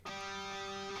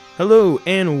Hello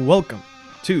and welcome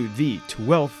to the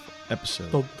 12th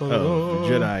episode of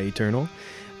Jedi Eternal.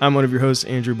 I'm one of your hosts,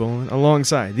 Andrew Bolin,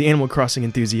 alongside the Animal Crossing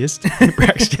enthusiast,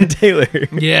 Braxton Taylor.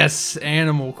 Yes,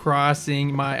 Animal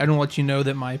Crossing. I don't let you know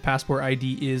that my passport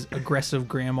ID is aggressive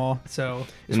grandma. So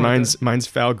and mine's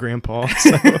foul grandpa.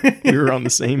 So we were on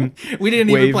the same. We didn't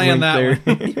even plan that there.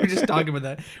 one. We were just talking about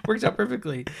that. Works out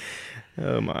perfectly.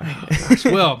 Oh my.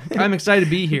 Well, I'm excited to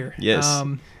be here. Yes.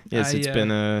 It's been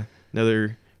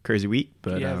another crazy week,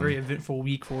 but very eventful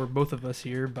week for both of us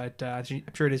here, but I'm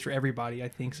sure it is for everybody. I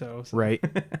think so. Right.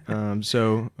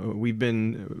 So we've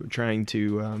been trying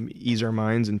to ease our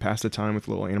minds and pass the time with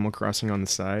a little Animal Crossing on the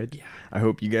side. Yeah. I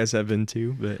hope you guys have been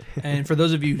too. But and for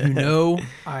those of you who know,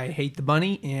 I hate the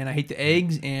bunny and I hate the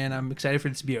eggs, and I'm excited for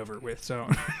this to be over with. So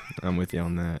I'm with you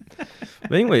on that.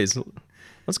 But anyways,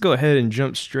 let's go ahead and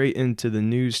jump straight into the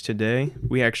news today.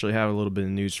 We actually have a little bit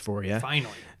of news for you.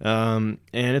 Finally. And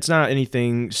it's not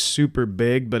anything super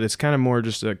big, but it's kind of more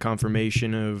just a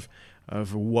confirmation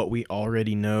of what we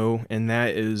already know. And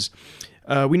that is,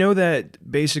 we know that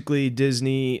basically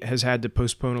Disney has had to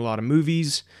postpone a lot of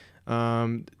movies.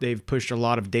 They've pushed a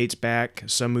lot of dates back.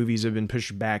 Some movies have been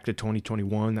pushed back to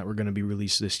 2021 that were going to be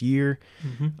released this year.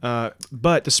 Mm-hmm.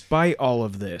 But despite all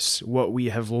of this, what we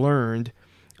have learned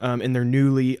in their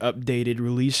newly updated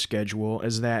release schedule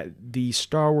is that the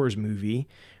Star Wars movie,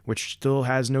 which still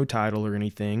has no title or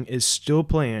anything, is still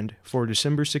planned for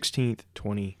December 16th,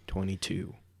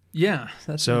 2022. Yeah,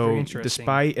 that's very interesting. So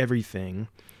despite everything,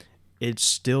 it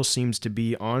still seems to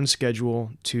be on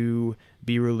schedule to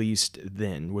be released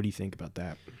then. What do you think about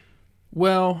that?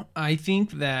 Well, I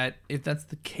think that if that's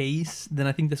the case, then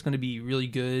I think that's going to be really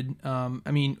good.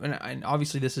 I mean, and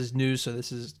obviously this is news, so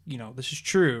this is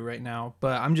true right now.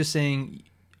 But I'm just saying,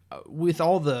 with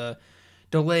all the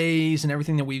delays and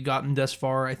everything that we've gotten thus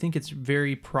far, I think it's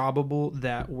very probable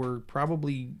that we're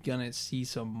probably going to see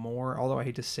some more, although I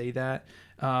hate to say that,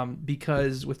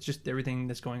 because with just everything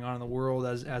that's going on in the world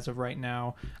as of right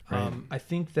now, right. I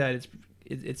think that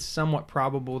it's somewhat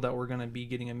probable that we're going to be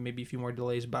getting maybe a few more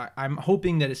delays, but I'm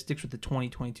hoping that it sticks with the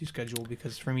 2022 schedule,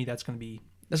 because for me that's going to be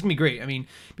great. I mean,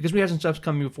 because we have some stuff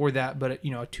coming before that, but a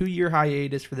 2-year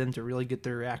hiatus for them to really get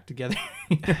their act together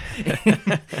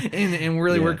and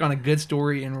really work on a good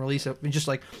story and release it, and just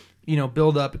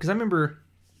build up. Because I remember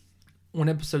when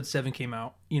episode 7 came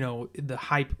out, the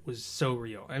hype was so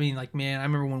real. I mean, I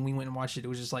remember when we went and watched it, it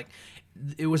was just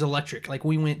it was electric.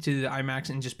 We went to the IMAX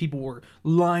and just people were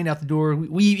lined out the door.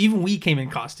 We came in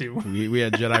costume. We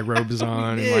had Jedi robes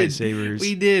on and lightsabers.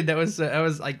 We did. That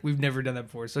was we've never done that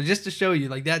before. So just to show you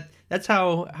that's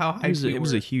how hyped it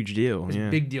was a huge deal. It was a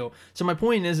big deal. So my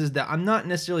point is that I'm not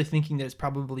necessarily thinking that it's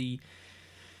probably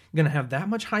gonna have that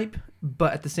much hype,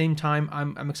 but at the same time,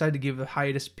 I'm excited to give a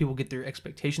hiatus. People get their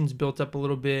expectations built up a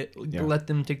little bit. Yeah. Let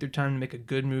them take their time to make a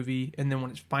good movie, and then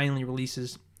when it finally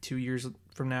releases 2 years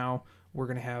from now, we're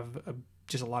gonna have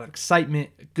just a lot of excitement,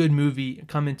 a good movie,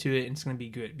 come into it, and it's gonna be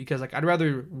good. Because I'd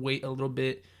rather wait a little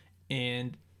bit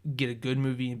and get a good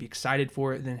movie and be excited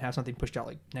for it than have something pushed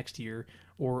out next year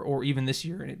or even this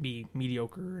year and it be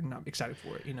mediocre and not excited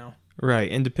for it.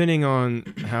 Right, and depending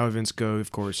on how events go,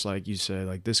 of course, like you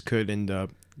said, this could end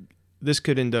up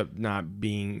not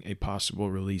being a possible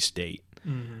release date.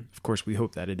 Mm-hmm. Of course, we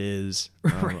hope that it is.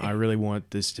 Right. I really want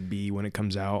this to be when it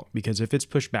comes out, because if it's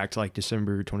pushed back to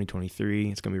December 2023,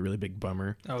 it's going to be a really big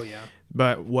bummer. Oh, yeah.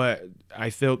 But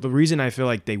the reason I feel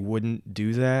like they wouldn't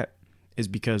do that is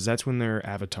because that's when their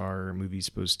Avatar movie's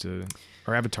supposed to,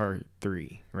 or Avatar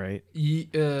 3, right?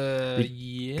 Yeah.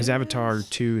 Because Avatar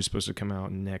 2 is supposed to come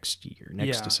out next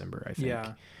December, I think.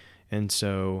 Yeah. And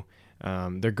so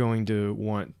they're going to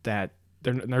want that.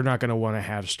 They're not going to want to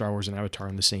have Star Wars and Avatar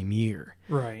in the same year.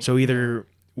 Right. So either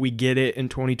we get it in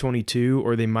 2022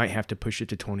 or they might have to push it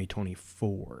to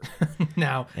 2024.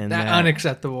 Now, that's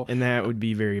unacceptable. And that would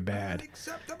be very bad.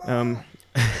 Unacceptable.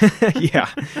 Yeah.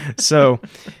 So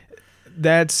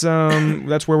that's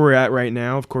where we're at right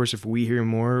now. Of course, if we hear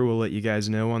more, we'll let you guys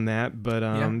know on that. But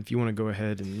if you want to go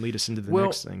ahead and lead us into the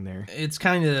next thing there. It's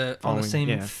kind of on the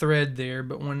same thread there,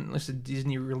 but when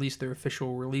Disney released their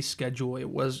official release schedule, it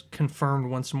was confirmed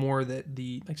once more that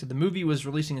the movie was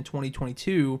releasing in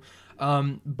 2022,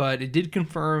 but it did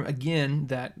confirm again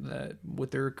that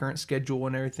with their current schedule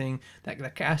and everything, that the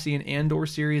Cassian Andor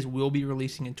series will be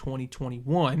releasing in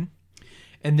 2021.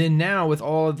 And then now, with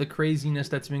all of the craziness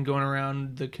that's been going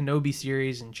around the Kenobi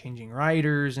series and changing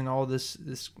writers and all this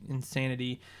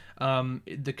insanity,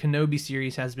 the Kenobi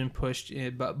series has been pushed,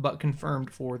 but confirmed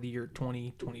for the year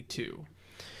 2022.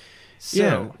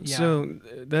 So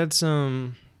that's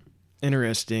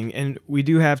interesting. And we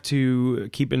do have to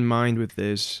keep in mind with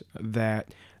this that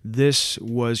this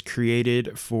was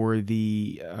created for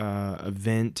the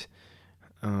event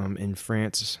in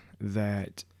France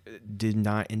that did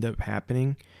not end up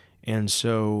happening. And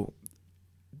so,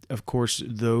 of course,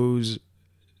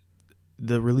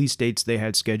 the release dates they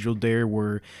had scheduled there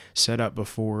were set up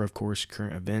before, of course,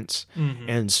 current events. Mm-hmm.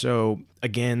 And so,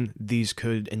 again, these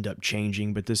could end up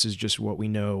changing, but this is just what we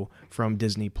know from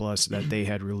Disney Plus that they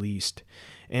had released.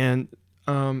 And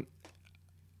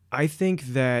I think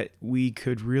that we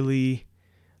could really,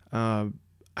 I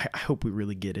hope we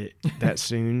really get it that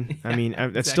soon. Yeah, I mean, that's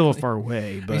exactly. still far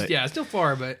away, but Yeah, it's still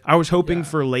far, but I was hoping yeah.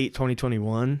 for late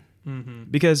 2021 mm-hmm.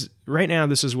 because right now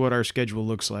this is what our schedule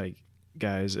looks like,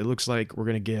 guys. It looks like we're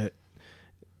going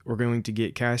to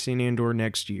get Cassian Andor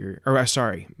next year. Or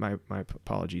sorry, my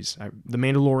apologies. The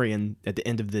Mandalorian at the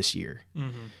end of this year.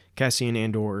 Mm-hmm. Cassian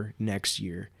Andor next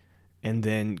year, and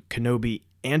then Kenobi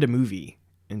and a movie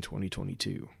in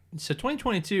 2022. So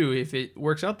 2022, if it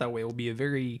works out that way, will be a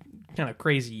very kind of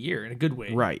crazy year in a good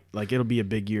way. Right. Like, it'll be a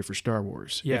big year for Star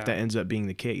Wars Yeah. if that ends up being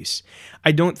the case.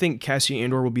 I don't think Cassian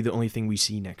Andor will be the only thing we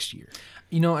see next year.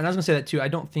 You know, and I was going to say that too. I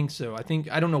don't think so.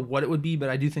 I don't know what it would be, but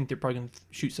I do think they're probably going to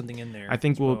shoot something in there. I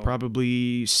think as we'll well.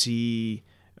 probably see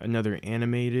another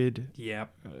animated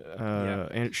Yep.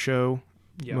 show,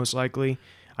 Yep. most likely.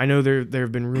 I know there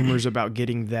have been rumors about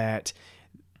getting that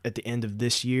at the end of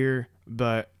this year,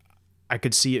 but I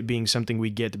could see it being something we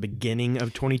get at the beginning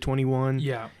of 2021.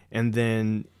 Yeah. And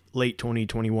then late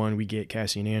 2021, we get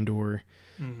Cassian Andor.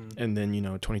 Mm-hmm. And then,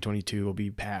 2022 will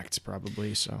be packed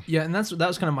probably. So Yeah, and that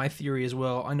was kind of my theory as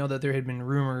well. I know that there had been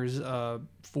rumors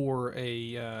for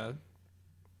a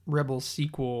Rebels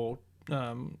sequel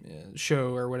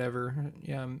show or whatever,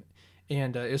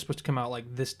 and it was supposed to come out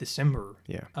like this December.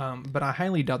 yeah. But I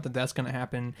highly doubt that that's going to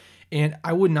happen, and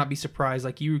I would not be surprised.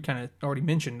 Like you kind of already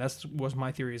mentioned, that was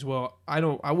my theory as well. I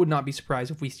would not be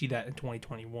surprised if we see that in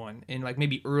 2021, and like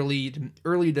maybe early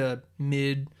to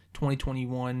mid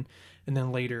 2021. And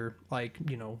then later, like,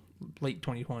 late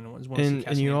 2021 was when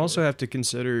And you also have to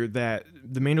consider that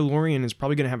The Mandalorian is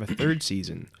probably going to have a third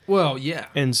season. Well, yeah.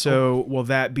 And so will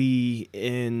that be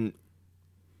in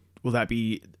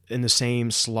the same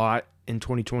slot in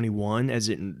 2021 as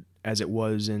it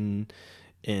was in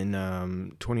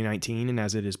 2019 and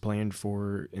as it is planned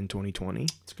for in 2020?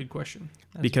 That's a good question.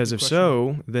 Because if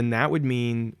so, then that would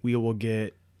mean we will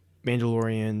get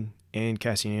Mandalorian and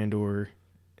Cassian Andor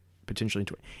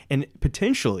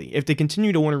potentially, if they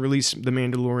continue to want to release The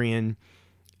Mandalorian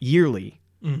yearly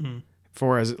mm-hmm.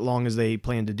 for as long as they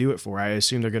plan to do it for, I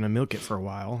assume they're going to milk it for a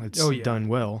while. It's done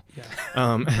well.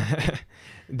 Yeah.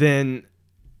 Then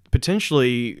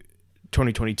potentially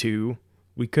 2022,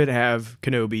 we could have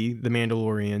Kenobi, The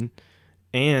Mandalorian,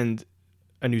 and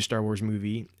a new Star Wars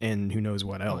movie, and who knows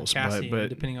what else. Cassian, but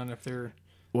depending on if they're...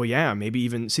 Well, yeah, maybe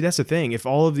even... See, that's the thing. If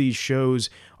all of these shows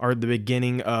are the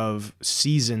beginning of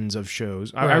seasons of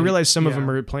shows... I realize some of them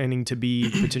are planning to be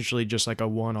potentially just like a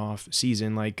one-off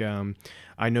season. Like,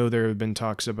 I know there have been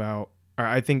talks about... Or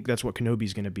I think that's what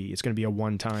Kenobi's going to be. It's going to be a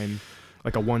one-time,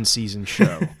 like a one-season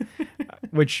show.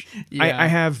 Which I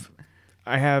have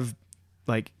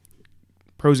like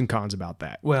pros and cons about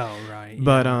that. Well, right.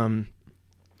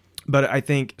 But I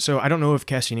think... So I don't know if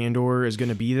Cassian Andor is going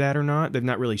to be that or not. They've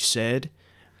not really said...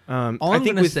 All I'm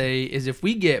going to say is if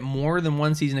we get more than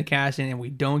one season of Cassian and we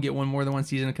don't get more than one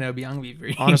season of Kenobi, I'm going to be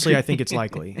very honestly, angry. I think it's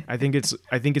likely. I think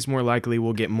it's more likely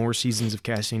we'll get more seasons of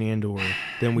Cassian Andor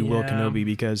than we will Kenobi,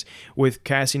 because with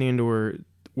Cassian Andor,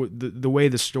 the way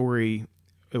the story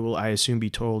it will, I assume, be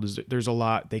told is that there's a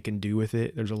lot they can do with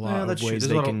it. There's a lot of ways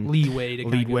they can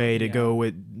leeway to go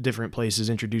with different places,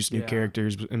 introduce new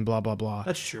characters, and blah blah blah.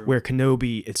 That's true. Where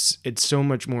Kenobi, it's so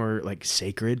much more like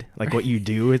sacred, like what you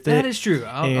do with it. That is true.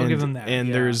 I'll give them that.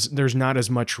 And there's not as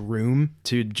much room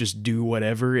to just do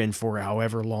whatever and for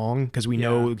however long, because we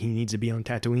know he needs to be on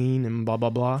Tatooine and blah blah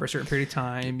blah for a certain period of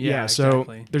time. So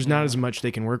there's not as much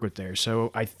they can work with there. So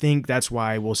I think that's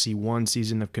why we'll see one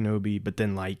season of Kenobi, but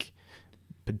then like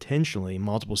potentially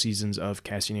multiple seasons of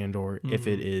Cassian Andor if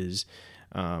it is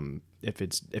if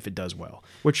it does well.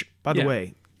 Which, by the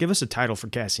way, give us a title for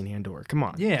Cassian Andor. Come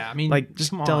on. Yeah, I mean, like,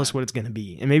 just tell us what it's going to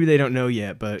be. And maybe they don't know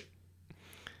yet, but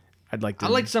I'd like to. I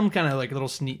like some kind of like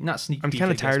little not sneak. I'm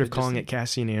kind of tired of calling it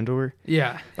Cassian Andor.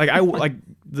 Yeah. Like like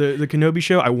the Kenobi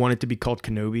show. I want it to be called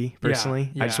Kenobi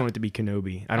personally. Yeah. I just want it to be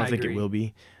Kenobi. I don't think it will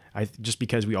be. Just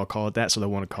because we all call it that, so they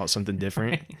want to call it something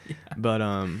different.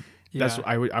 But that's what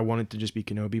I want it to just be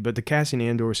Kenobi. But the Cassian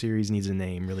Andor series needs a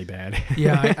name really bad.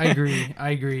 Yeah, I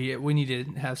agree. We need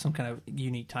to have some kind of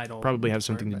unique title. Probably have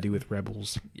something to do with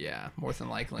Rebels. Yeah, more than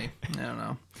likely. I don't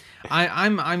know.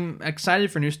 I'm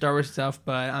excited for new Star Wars stuff,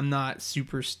 but I'm not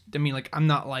super. I mean, like, I'm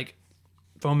not like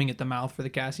foaming at the mouth for the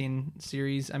Cassian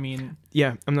series. I mean,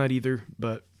 Yeah, I'm not either,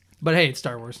 but hey, it's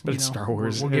Star Wars. But it's Star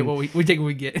Wars. We'll get what we take what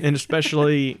we get. and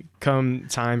especially come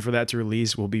time for that to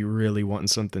release, we'll be really wanting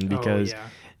something because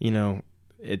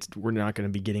we're not going to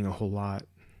be getting a whole lot.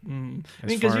 I mean,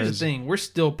 because here's the thing, we're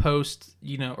still post,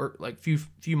 or like few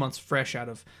months fresh out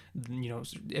of,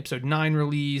 episode 9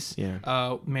 release,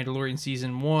 Mandalorian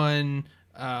season 1.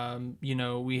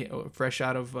 We fresh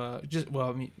out of a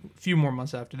few more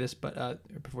months after this, but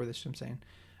before this, I'm saying,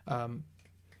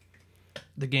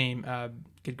 the game,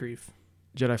 good grief,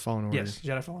 Jedi Fallen Order. Yes,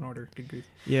 Jedi Fallen Order, good grief.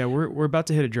 Yeah, we're about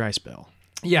to hit a dry spell.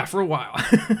 Yeah, for a while.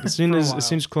 As soon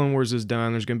as Clone Wars is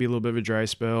done, there's going to be a little bit of a dry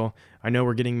spell. I know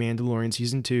we're getting Mandalorian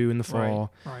season 2 in the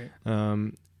fall, right.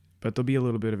 But there'll be a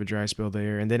little bit of a dry spell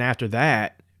there, and then after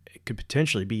that, it could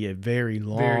potentially be a very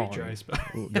long dry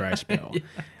spell. Yeah.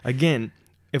 Again,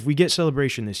 if we get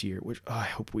Celebration this year, which I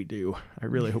hope we do, I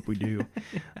really hope we do.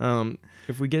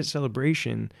 If we get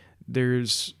Celebration,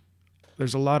 there's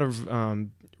a lot of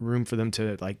room for them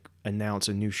to like announce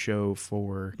a new show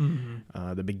for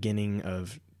the beginning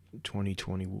of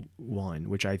 2021,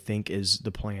 which I think is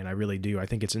the plan. I really do. I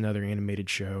think it's another animated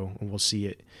show, and we'll see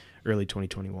it early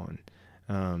 2021,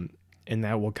 and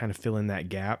that will kind of fill in that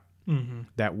gap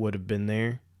that would have been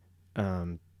there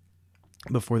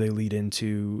before they lead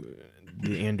into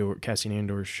the Cassian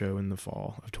Andor show in the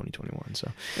fall of 2021.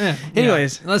 So,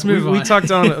 anyways, let's move on. We talked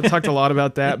a lot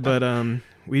about that, but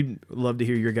we'd love to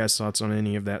hear your guys' thoughts on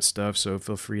any of that stuff. So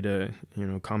feel free to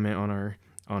comment on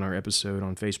our episode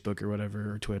on Facebook or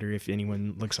whatever, or Twitter if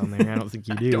anyone looks on there. I don't think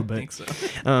you do. I don't but think so.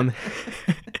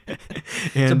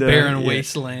 It's a barren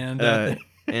wasteland.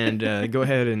 And go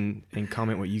ahead and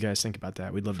comment what you guys think about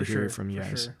that. We'd love to hear it from you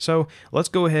guys. Sure. So let's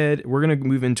go ahead. We're going to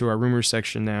move into our rumors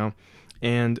section now.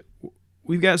 And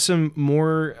we've got some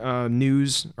more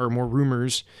news or more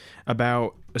rumors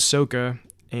about Ahsoka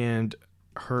and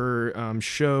her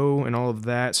show and all of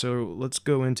that. So let's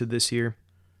go into this here.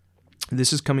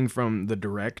 This is coming from The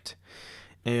Direct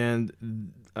and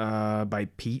by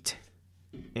Pete.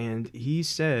 And he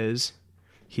says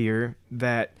here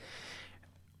that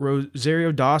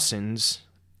Rosario Dawson's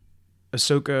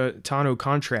Ahsoka Tano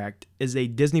contract is a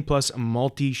Disney Plus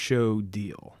multi-show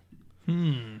deal.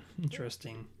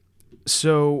 Interesting.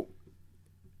 So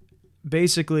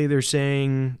basically they're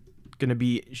saying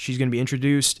she's going to be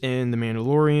introduced in The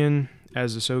Mandalorian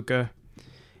as Ahsoka,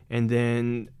 and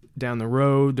then down the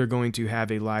road they're going to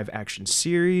have a live action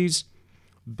series,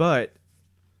 but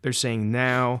they're saying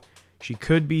now she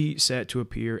could be set to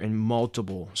appear in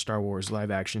multiple Star Wars live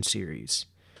action series.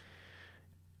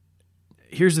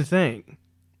 Here's the thing.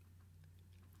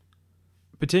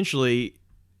 Potentially,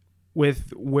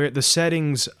 with where the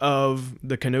settings of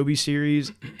the Kenobi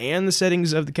series and the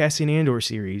settings of the Cassian Andor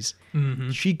series,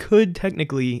 she could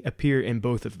technically appear in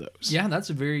both of those. Yeah, that's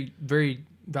a very, very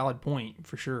valid point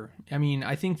for sure. I mean,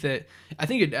 I think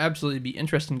it'd absolutely be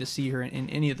interesting to see her in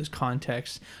any of those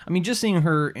contexts. I mean, just seeing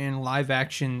her in live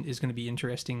action is going to be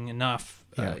interesting enough.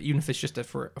 Even if it's just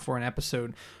for an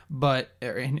episode, but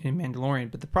in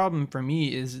Mandalorian. But the problem for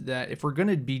me is that if we're going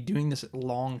to be doing this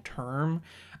long term,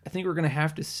 I think we're going to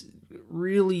have to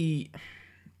really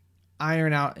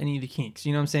iron out any of the kinks.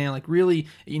 You know what I'm saying? Like really,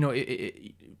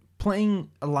 playing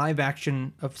a live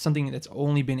action of something that's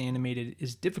only been animated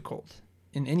is difficult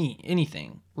in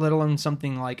anything, let alone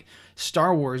something like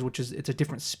Star Wars, which is it's a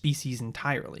different species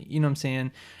entirely. You know what I'm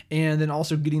saying? And then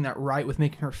also getting that right with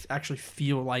making her actually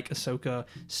feel like Ahsoka,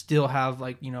 still have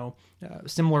like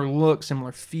similar look,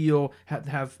 similar feel,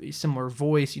 have a similar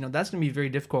voice. That's gonna be very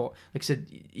difficult. Like I said,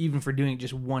 even for doing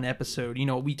just one episode.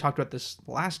 We talked about this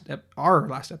our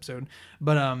last episode,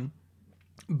 but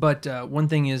one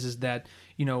thing is that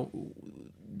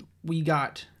we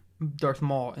got Darth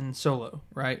Maul and Solo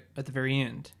right at the very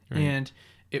end, and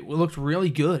it looked really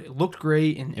good. It looked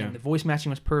great, and the voice matching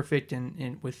was perfect,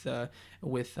 and with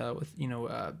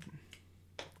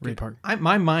Ray Park.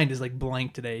 My mind is like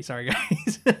blank today. Sorry,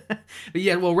 guys. But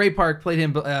yeah, well, Ray Park played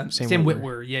him. Sam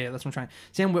Witwer. Yeah, that's what I'm trying.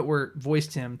 Sam Witwer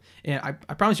voiced him, and I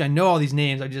promise you, I know all these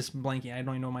names. I'm just blanking. I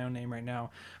don't even know my own name right now.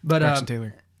 But Braxton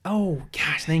Taylor. Oh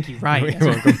gosh, thank you. Right.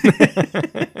 You're welcome.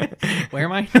 Where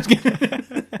am I?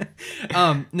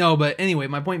 No, but anyway,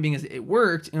 my point being is it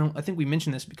worked. I think we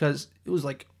mentioned this because it was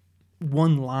like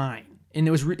one line, and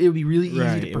it would be really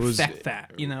easy to perfect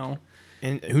that.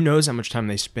 And who knows how much time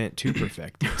they spent to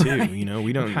perfect it too.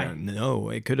 We don't know.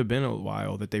 It could have been a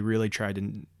while that they really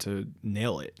tried to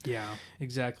nail it. Yeah,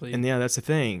 exactly. And yeah, that's the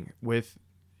thing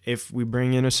if we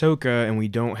bring in Ahsoka and we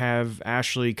don't have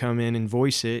Ashley come in and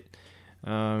voice it.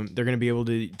 They're going to be able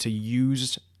to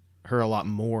use her a lot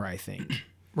more, I think.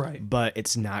 Right. but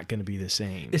it's not going to be the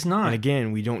same. It's not. And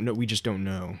again, we don't know. We just don't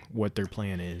know what their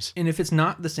plan is. And if it's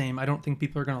not the same, I don't think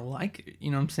people are going to like it.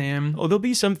 You know what I'm saying? Oh, there'll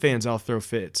be some fans I'll throw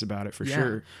fits about it for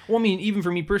sure. Well, I mean, even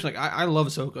for me personally, like, I love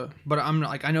Ahsoka, but I'm not,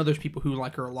 like, I know there's people who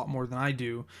like her a lot more than I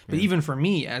do. But even for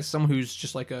me, as someone who's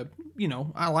just like I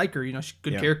like her, she's a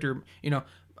good character,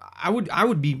 I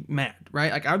would be mad,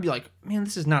 right? Like, I would be like, man,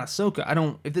 this is not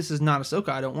Ahsoka. If this is not Ahsoka,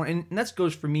 I don't want, and that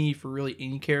goes for me for really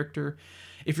any character.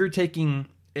 If you're taking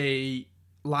a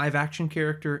live action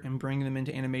character and bringing them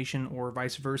into animation or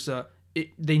vice versa,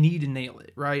 they need to nail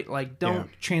it, right? Like, don't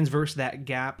transverse that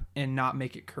gap and not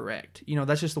make it correct.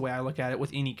 That's just the way I look at it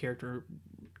with any character,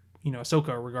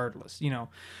 Ahsoka regardless,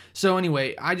 So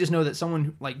anyway, I just know that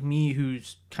someone like me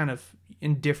who's kind of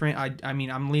indifferent, I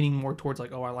mean, I'm leaning more towards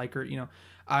like, oh, I like her,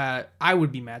 I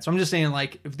would be mad. So I'm just saying,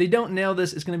 like, if they don't nail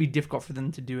this, it's going to be difficult for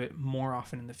them to do it more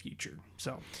often in the future.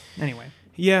 So anyway.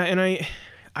 Yeah, and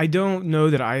I don't know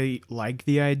that I like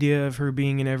the idea of her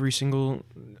being in every single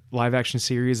live action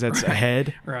series that's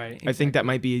ahead. Right. Exactly. I think that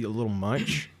might be a little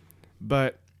much.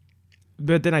 But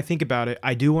then I think about it,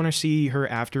 I do want to see her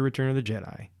after Return of the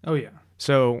Jedi. Oh, yeah.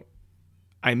 So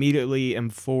I immediately am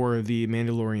for the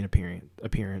Mandalorian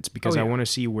appearance because I want to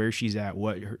see where she's at,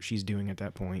 what she's doing at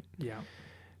that point. Yeah.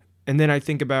 And then I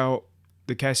think about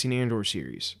the Cassian Andor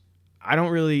series. I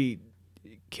don't really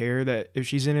care that if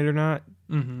she's in it or not,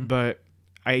 but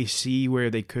I see where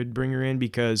they could bring her in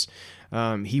because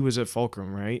he was at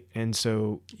Fulcrum, right? And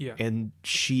so, and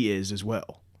she is as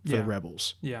well for the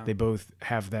Rebels. Yeah. They both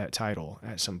have that title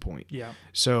at some point. Yeah.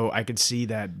 So I could see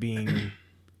that being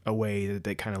a way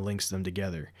that kind of links them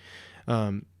together.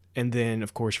 And then,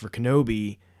 of course, for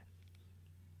Kenobi,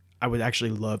 I would actually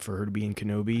love for her to be in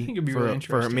Kenobi. I think it'd be really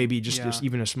interesting. For maybe just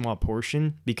even a small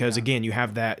portion, because again, you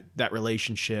have that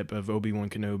relationship of Obi-Wan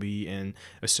Kenobi and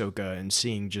Ahsoka, and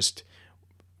seeing just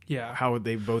how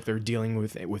they both are dealing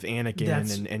with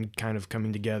Anakin and kind of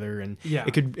coming together, and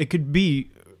it could be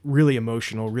really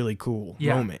emotional, really cool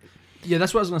moment. Yeah,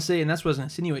 that's what I was going to say, and that's what I was going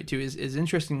to insinuate too. Is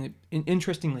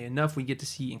interestingly enough, we get to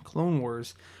see in Clone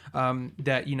Wars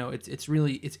that it's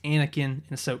Anakin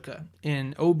and Ahsoka,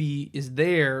 and Obi is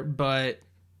there, but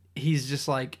he's just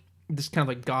like this kind of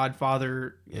like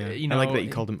godfather. Yeah, I like that you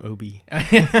called him Obi.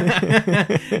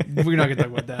 We're not going to talk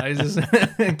about that. It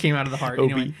just came out of the heart.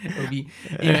 Obi. Anyway, Obi.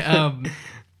 Anyway,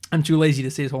 I'm too lazy to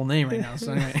say his whole name right now.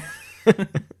 So anyway,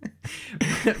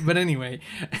 but anyway,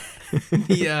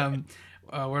 the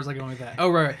where's I going with that? Oh,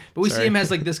 right. But we see him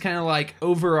as like this kind of like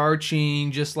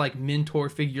overarching, just like mentor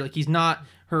figure. Like, he's not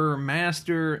her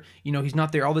master, he's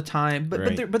not there all the time,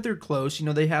 but they're close.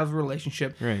 They have a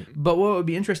relationship. Right. But what would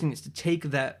be interesting is to take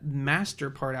that master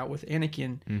part out with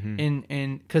Anakin,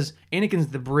 and because Anakin's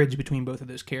the bridge between both of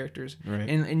those characters. Right.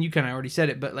 And you kind of already said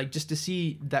it, but like just to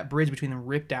see that bridge between them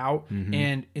ripped out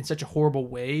and in such a horrible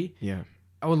way. Yeah.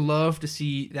 I would love to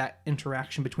see that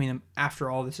interaction between them after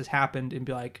all this has happened and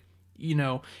be like,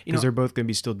 because they're both going to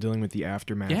be still dealing with the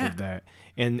aftermath of that,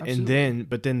 and then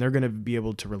they're going to be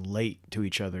able to relate to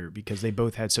each other because they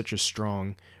both had such a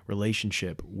strong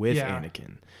relationship with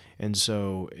Anakin, and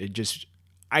so it just,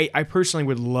 I personally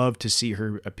would love to see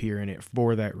her appear in it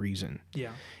for that reason.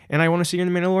 Yeah, and I want to see her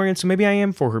in the Mandalorian, so maybe I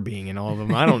am for her being in all of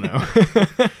them. I don't know.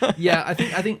 Yeah, I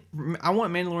think I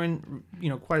want Mandalorian,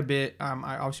 quite a bit.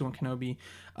 I obviously want Kenobi.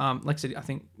 Like I said, I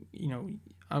think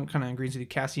I'm kind of agreeing with you,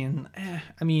 Cassian.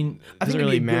 I mean, I doesn't think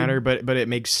really matter, but it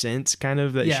makes sense kind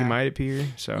of that she might appear.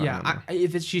 So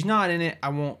if she's not in it, I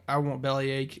won't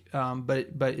bellyache. But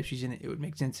if she's in it, it would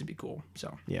make sense to be cool.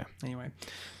 So anyway,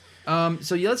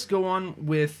 let's go on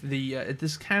with the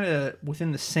this kind of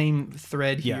within the same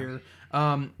thread here.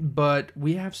 But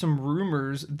we have some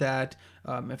rumors that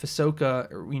if Ahsoka,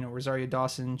 Rosario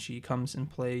Dawson, she comes and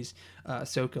plays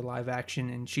Ahsoka live action,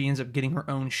 and she ends up getting her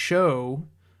own show.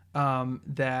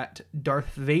 That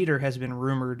Darth Vader has been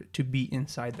rumored to be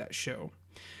inside that show.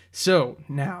 So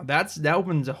now that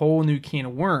opens a whole new can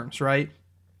of worms, right?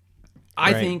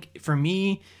 I think for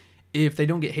me, if they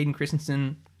don't get Hayden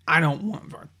Christensen, I don't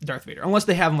want Darth Vader unless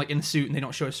they have him like in a suit and they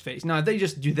don't show his face. Now, if they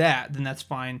just do that, then that's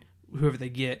fine. Whoever they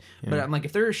get, but I'm like,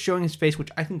 if they're showing his face,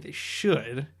 which I think they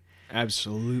should,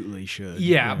 absolutely should.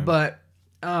 Yeah. But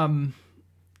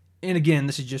and again,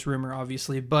 this is just rumor,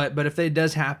 obviously, but if that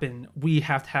does happen, we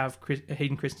have to have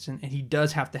Hayden Christensen, and he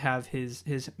does have to have his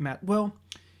Matt. Well,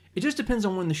 it just depends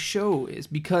on when the show is,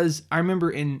 because I remember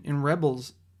in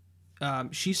Rebels,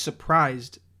 she's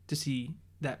surprised to see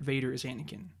that Vader is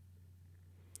Anakin.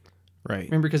 Right.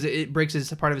 Remember, because it breaks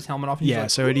part of his helmet off. And yeah,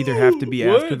 so it'd either have to be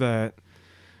after that.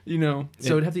 So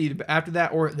it'd have to be after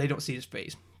that, or they don't see his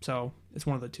face. So it's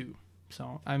one of the two.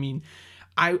 So, I mean,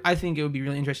 I think it would be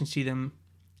really interesting to see them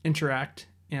interact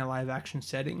in a live action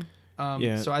setting.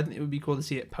 Yeah. So I think it would be cool to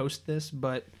see it post this,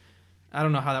 but I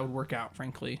don't know how that would work out,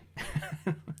 frankly.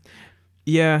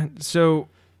 Yeah, so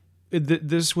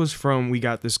this was from We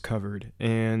Got This Covered,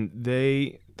 and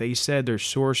they said their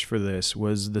source for this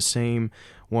was the same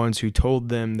ones who told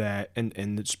them that, and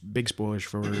it's big spoilers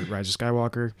for Rise of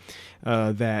Skywalker,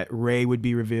 that Rey would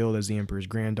be revealed as the Emperor's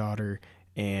granddaughter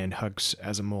and Hux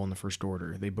as a mole in the First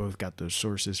Order. They both got those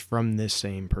sources from this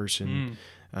same person,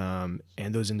 and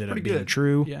those ended up being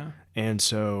true. Yeah. And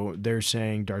so they're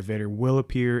saying Darth Vader will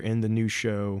appear in the new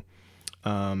show.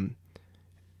 But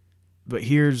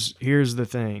here's the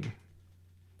thing.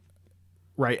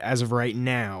 Right, as of right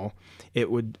now,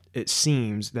 it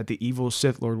seems that the evil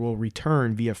Sith Lord will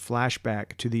return via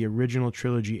flashback to the original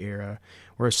trilogy era,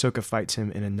 where Ahsoka fights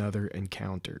him in another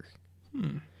encounter.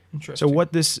 Interesting. So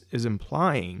what this is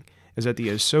implying is that the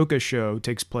Ahsoka show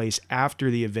takes place after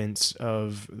the events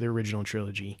of the original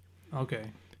trilogy. Okay.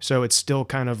 So it's still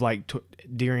kind of like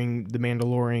during the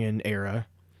Mandalorian era.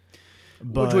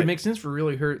 But, which would make sense for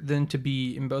really her then to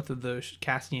be in both of those,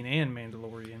 Cassian and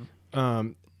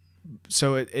Mandalorian.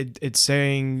 So it's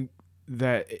saying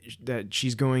that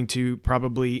she's going to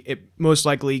probably, it most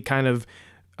likely kind of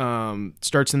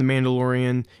starts in the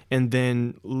Mandalorian, and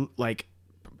then like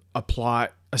a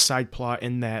side plot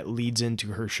in that leads into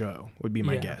her show would be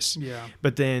my guess. Yeah.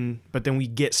 But then we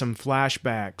get some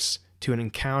flashbacks to an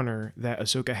encounter that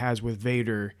Ahsoka has with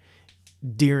Vader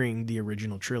during the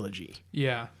original trilogy.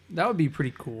 Yeah, that would be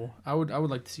pretty cool. I would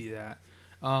like to see that.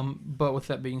 But with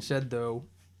that being said, though,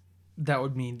 that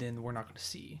would mean then we're not going to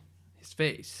see his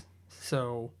face.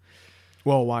 So,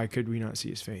 well, why could we not see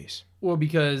his face? Well,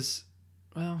 because,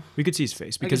 we could see his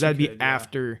face because that'd be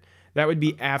after. That would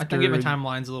be after. I think my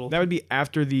timeline's a little. That would be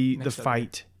after the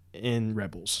fight in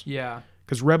Rebels. Yeah,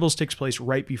 because Rebels takes place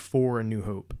right before A New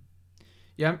Hope.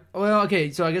 Yeah. Well,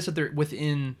 okay. So I guess that they're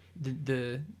within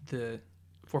the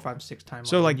 4, 5, 6 timeline.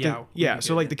 So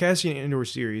like the Cassian Andor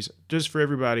series, just for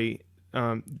everybody,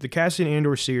 the Cassian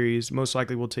Andor series most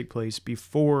likely will take place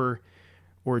before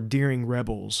or during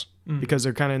Rebels, because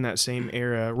they're kind of in that same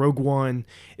era. Rogue One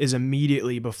is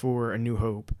immediately before A New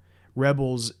Hope.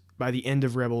 Rebels, by the end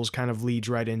of Rebels, kind of leads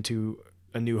right into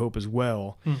A New Hope as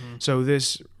well. So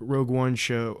this Rogue One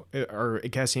show, or a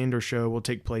Cassian Andor show, will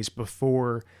take place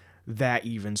before that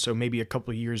even. So maybe a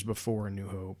couple of years before A New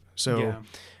Hope. So,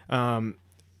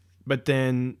 but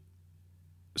then,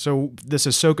 so this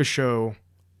Ahsoka show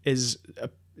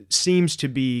seems to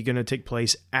be going to take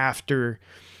place after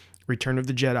Return of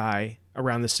the Jedi,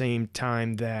 around the same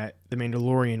time that The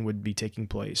Mandalorian would be taking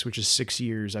place, which is 6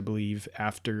 years, I believe,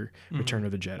 after Return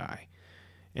of the Jedi.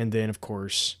 And then, of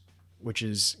course, which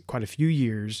is quite a few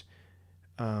years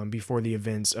before the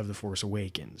events of The Force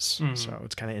Awakens. So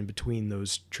it's kind of in between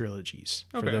those trilogies,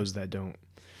 for those that don't.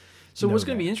 So what's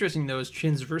going to be interesting, though, is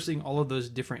transversing all of those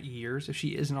different years, if she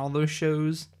is in all those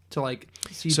shows, to like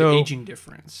see the aging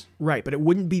difference. Right, but it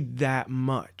wouldn't be that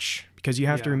much, because you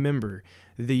have to remember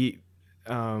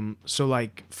so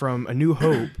like from A New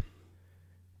Hope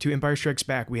to Empire Strikes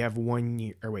Back, we have 1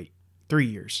 year, or wait, 3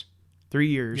 years. 3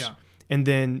 years. Yeah. And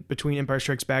then between Empire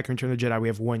Strikes Back and Return of the Jedi, we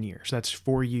have 1 year. So that's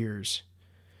 4 years.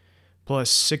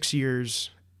 Plus 6 years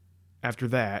after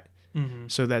that.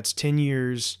 So that's 10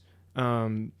 years.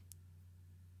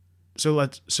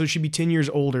 So she'd be 10 years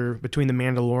older between The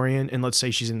Mandalorian and, let's say,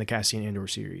 she's in the Cassian Andor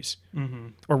series.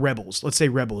 Or Rebels. Let's say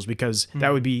Rebels, because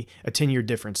that would be a 10-year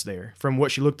difference there. From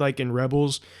what she looked like in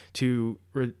Rebels to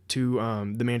The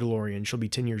Mandalorian, she'll be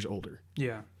 10 years older.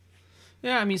 Yeah.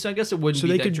 Yeah, I mean, so I guess it wouldn't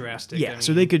be that drastic. Yeah,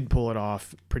 so they could pull it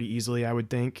off pretty easily, I would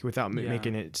think, without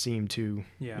making it seem too,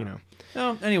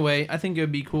 Well, anyway, I think it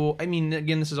would be cool. I mean,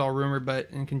 again, this is all rumor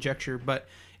and conjecture, but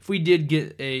if we did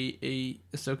get a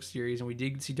Ahsoka series and we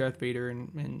did see Darth Vader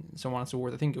and so on and so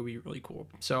forth, I think it would be really cool.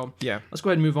 So let's go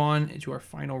ahead and move on to our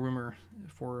final rumor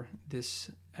for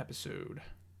this episode.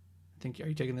 Are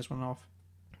you taking this one off?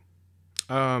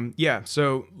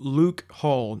 So Luke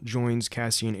Hall joins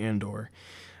Cassian Andor.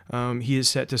 He is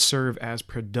set to serve as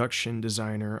production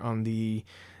designer on the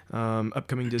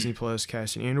upcoming Disney Plus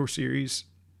Cassian Andor series.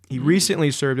 He recently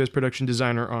served as production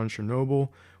designer on Chernobyl,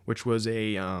 which was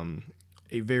a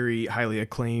very highly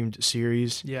acclaimed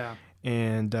series. Yeah.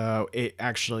 And it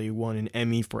actually won an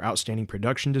Emmy for outstanding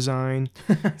production design.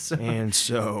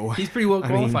 So he's pretty well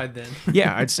qualified then.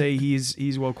 Yeah, I'd say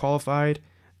he's well qualified.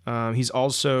 He's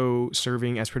also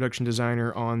serving as production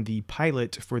designer on the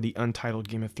pilot for the untitled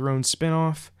Game of Thrones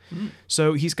spinoff.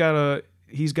 So he's got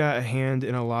a hand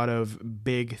in a lot of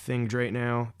big things right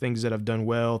now, things that have done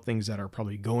well, things that are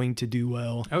probably going to do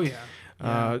well. Oh yeah.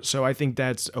 Yeah. So I think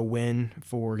that's a win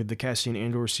for the Cassian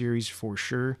Andor series for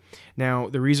sure. Now,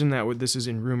 the reason that this is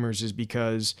in rumors is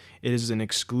because it is an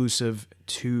exclusive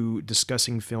to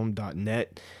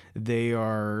discussingfilm.net. They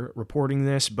are reporting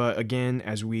this, but again,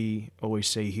 as we always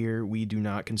say here, we do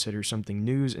not consider something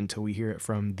news until we hear it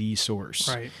from the source.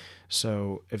 Right.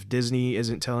 So if Disney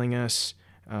isn't telling us,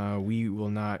 we will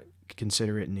not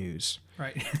consider it news.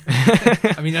 Right.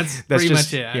 I mean, that's pretty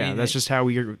just, much it. I mean, that's just how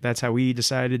we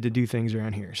decided to do things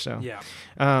around here. So yeah.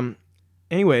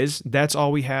 Anyways, that's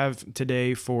all we have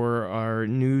today for our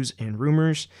news and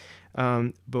rumors.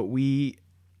 But we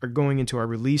are going into our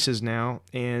releases now,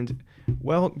 and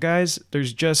well, guys,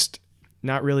 there's just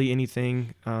not really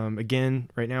anything. Again,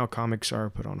 right now, comics are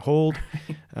put on hold.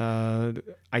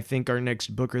 I think our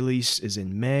next book release is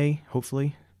in May,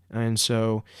 hopefully, and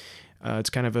so it's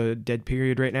kind of a dead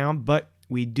period right now. But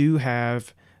we do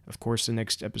have, of course, the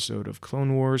next episode of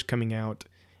Clone Wars coming out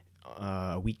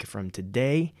a week from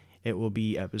today. It will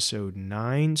be episode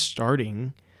 9,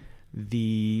 starting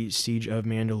the Siege of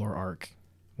Mandalore arc,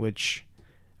 which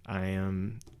I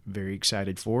am very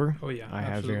excited for. Oh, yeah. I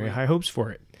have absolutely. very high hopes for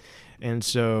it. And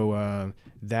so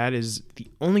that is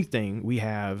the only thing we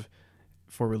have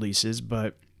for releases.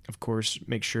 But, of course,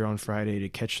 make sure on Friday to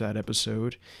catch that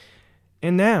episode.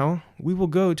 And now we will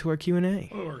go to our Q&A.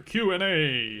 Our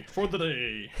Q&A for the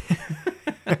day.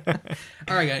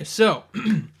 All right, guys. So,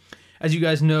 as you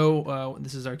guys know,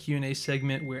 this is our Q&A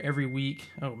segment where every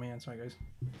week... Oh, man. Sorry, guys.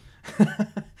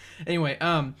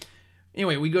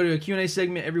 Anyway, we go to a Q&A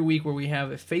segment every week where we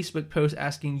have a Facebook post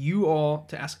asking you all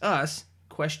to ask us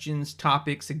questions,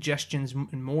 topics, suggestions,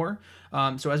 and more.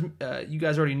 So as you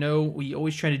guys already know, we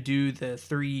always try to do the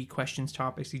 3 questions,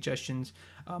 topics, suggestions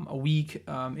a week.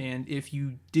 And if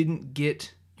you didn't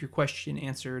get your question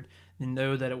answered, then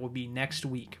know that it will be next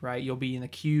week, right? You'll be in the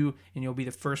queue, and you'll be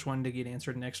the first one to get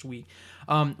answered next week.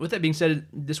 With that being said,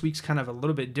 this week's kind of a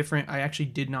little bit different. I actually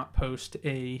did not post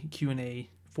a Q&A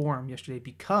forum yesterday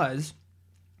because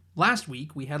last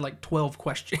week we had like 12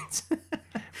 questions.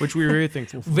 Which we were very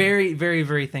thankful for. Very, very,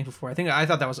 very thankful for. I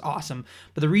thought that was awesome.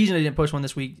 But the reason I didn't post one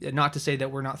this week, not to say that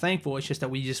we're not thankful, it's just that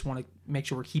we just want to make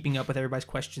sure we're keeping up with everybody's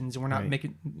questions and we're not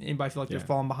making anybody feel like they're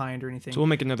falling behind or anything. So we'll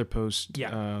make another post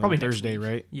probably Thursday,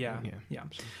 right? Yeah.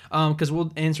 Because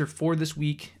we'll answer 4 this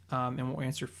week and we'll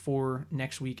answer 4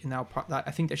 next week. And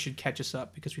I think that should catch us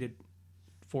up because we did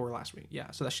 4 last week.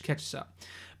 Yeah, so that should catch us up.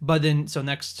 But then, so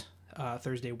next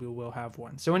Thursday we will have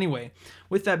one. So anyway,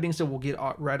 with that being said, we'll get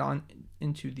right on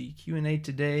into the Q&A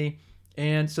today.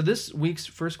 And so this week's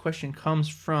first question comes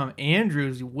from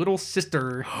Andrew's little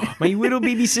sister. My little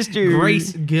baby sister.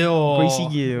 Grace Gill. Gracie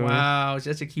Gill. Wow,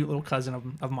 that's a cute little cousin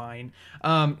of mine.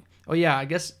 Oh yeah, I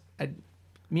guess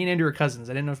me and Andrew are cousins.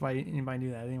 I didn't know if anybody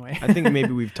knew that anyway. I think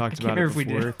maybe we've talked about it before. We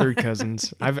did. Third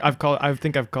cousins. I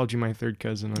think I've called you my third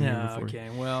cousin on here before. Okay,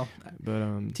 well, but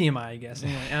TMI, I guess.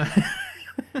 Anyway.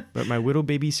 But my little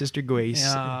baby sister Grace.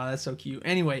 Yeah, that's so cute.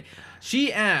 Anyway,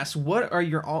 she asks, what are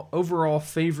your overall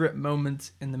favorite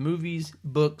moments in the movies,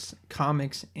 books,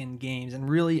 comics, and games? And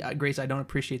really, Grace, I don't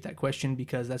appreciate that question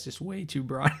because that's just way too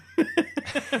broad.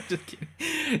 I'm just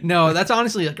kidding. No, that's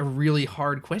honestly like a really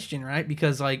hard question, right?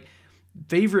 Because like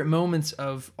favorite moments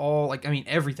of all, like, I mean,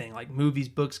 everything, like movies,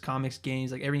 books, comics,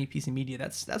 games, like every piece of media,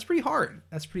 that's pretty hard.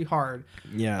 That's pretty hard.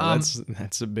 Yeah,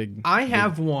 that's a big I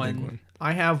have big one.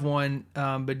 I have one,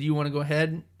 but do you want to go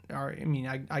ahead? Or, I mean,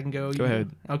 I can go. Go ahead.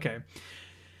 Okay.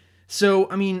 So,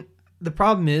 I mean, the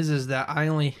problem is that I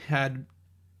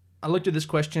looked at this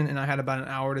question and I had about an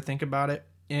hour to think about it.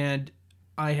 And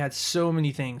I had so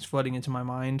many things flooding into my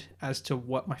mind as to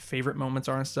what my favorite moments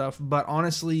are and stuff. But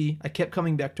honestly, I kept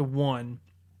coming back to one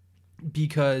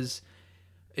because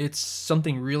it's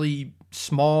something really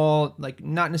small, like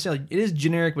not necessarily, it is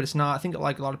generic, but it's not. I think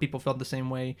like a lot of people felt the same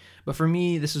way. But for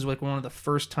me, this is like one of the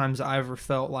first times I ever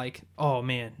felt like, oh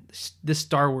man, this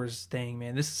Star Wars thing,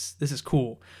 man, this is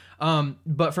cool.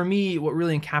 But for me, what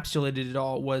really encapsulated it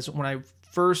all was when I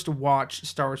first watched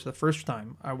Star Wars for the first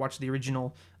time. I watched the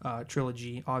original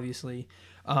trilogy, obviously.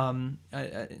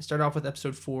 I started off with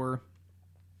episode 4.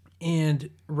 And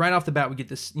right off the bat, we get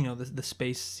this, the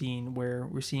space scene where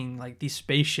we're seeing like these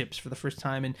spaceships for the first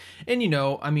time. And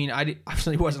I mean, I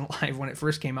obviously wasn't live when it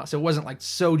first came out, so it wasn't like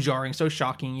so jarring, so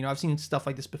shocking. I've seen stuff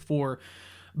like this before,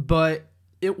 but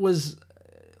it was,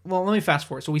 well, let me fast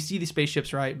forward. So we see these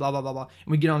spaceships, right? Blah, blah, blah, blah.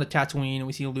 And we get on the Tatooine and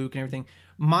we see Luke and everything.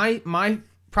 My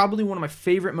probably one of my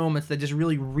favorite moments that just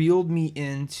really reeled me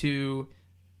into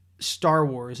Star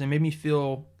Wars and made me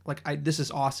feel like this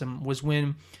is awesome was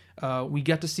when we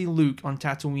got to see Luke on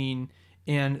Tatooine,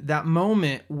 and that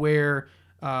moment where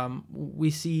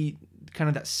we see kind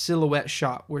of that silhouette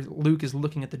shot where Luke is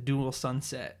looking at the dual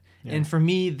sunset. Yeah. And for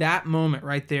me, that moment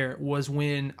right there was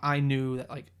when I knew that,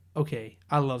 like, okay,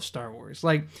 I love Star Wars.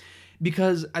 Like,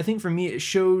 because I think for me, it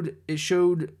showed,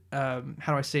 how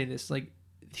do I say this? Like,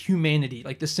 humanity,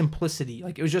 like the simplicity.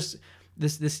 Like, it was just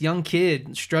this young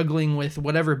kid struggling with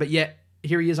whatever, but yet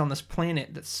here he is on this planet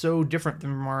that's so different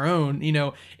from our own, you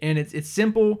know, and it's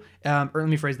simple, or let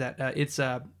me phrase that.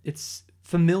 It's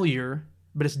familiar,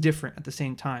 but it's different at the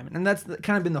same time. And that's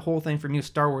kind of been the whole thing for me with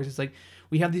Star Wars. It's like,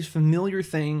 we have these familiar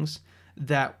things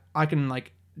that I can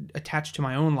like attach to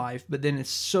my own life, but then it's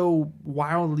so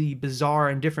wildly bizarre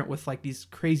and different with like these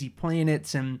crazy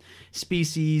planets and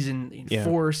species and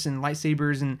force and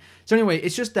lightsabers. And so anyway,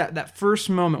 it's just that first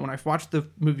moment when I watched the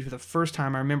movie for the first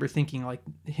time, I remember thinking like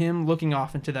him looking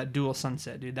off into that dual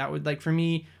sunset, dude. That would, like, for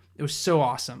me, it was so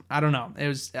awesome. I don't know.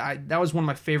 That was one of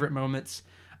my favorite moments.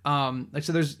 Like,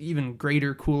 so there's even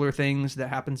greater, cooler things that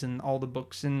happens in all the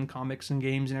books and comics and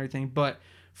games and everything. But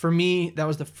for me, that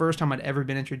was the first time I'd ever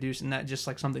been introduced, and that just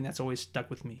like something that's always stuck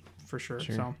with me for sure.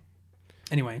 So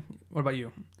anyway, what about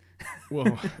you?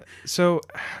 Well, so,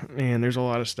 man, there's a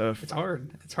lot of stuff. It's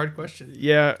hard. It's a hard question.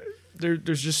 Yeah,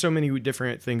 there's just so many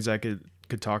different things I could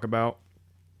talk about.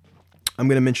 I'm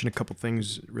going to mention a couple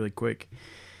things really quick.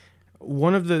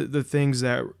 One of the things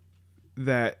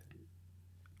that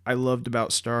I loved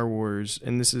about Star Wars,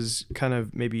 and this is kind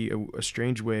of maybe a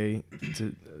strange way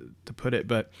to put it,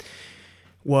 but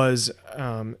was,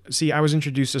 I was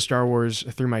introduced to Star Wars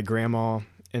through my grandma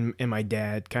and my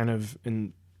dad kind of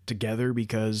together,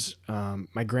 because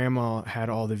my grandma had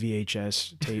all the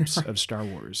VHS tapes of Star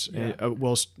Wars,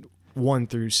 1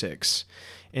 through 6,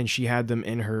 and she had them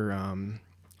in her,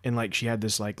 and like she had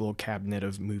this like little cabinet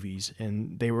of movies,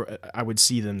 and I would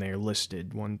see them there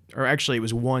listed, it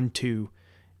was 1, 2,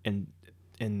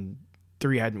 and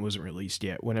 3 wasn't released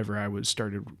yet whenever I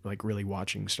started like really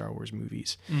watching Star Wars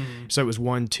movies. So it was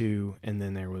 1, 2, and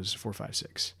then there was 4, 5,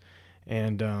 6.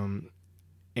 And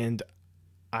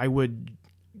I would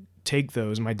take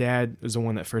those. My dad was the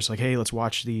one that first like, hey, let's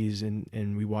watch these,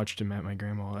 and we watched them at my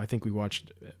grandma. I think we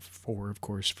watched 4, of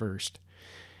course, first.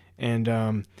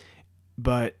 And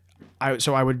but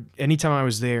I would, anytime I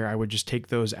was there, I would just take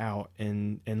those out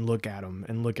and look at them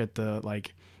and look at the,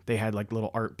 like, they had like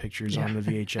little art pictures on the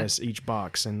VHS each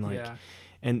box, and like,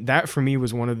 and that for me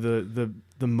was one of the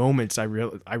moments I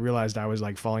realized I was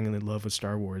like falling in love with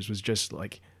Star Wars, was just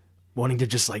like wanting to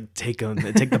just like take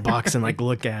the box and like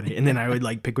look at it, and then I would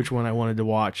like pick which one I wanted to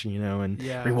watch, you know, and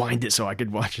rewind it so I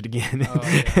could watch it again.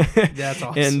 That's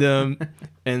awesome.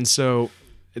 And so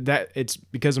that it's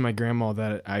because of my grandma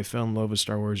that I fell in love with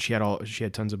Star Wars. She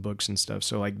had tons of books and stuff.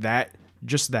 So like that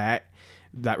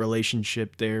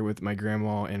relationship there with my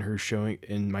grandma and her showing,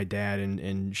 and my dad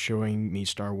and showing me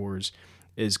Star Wars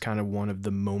is kind of one of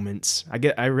the moments.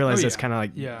 I realize that's kind of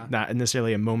like not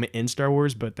necessarily a moment in Star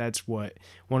Wars, but that's one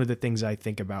of the things I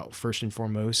think about first and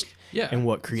foremost. Yeah. And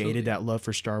what created that love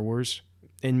for Star Wars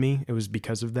in me. It was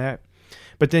because of that.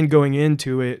 But then going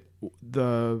into it,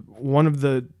 one of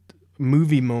the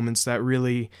movie moments that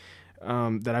really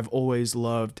that I've always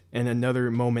loved, and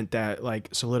another moment that like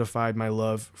solidified my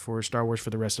love for Star Wars for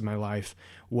the rest of my life,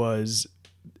 was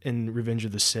in Revenge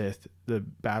of the Sith, the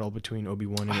battle between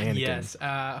Obi-Wan and Anakin. Yes,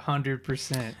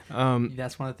 100%.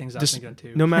 That's one of the things I was thinking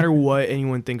too. No matter what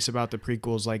anyone thinks about the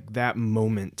prequels, like that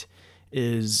moment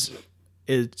is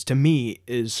to me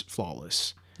is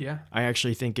flawless. Yeah, I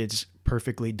actually think it's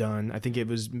perfectly done. I think it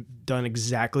was done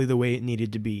exactly the way it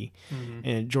needed to be. Mm-hmm.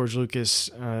 And George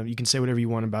Lucas, you can say whatever you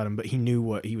want about him, but he knew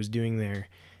what he was doing there.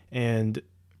 And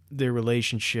their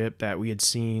relationship that we had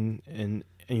seen, and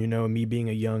you know, me being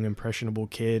a young, impressionable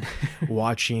kid,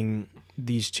 watching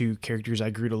these two characters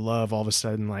I grew to love, all of a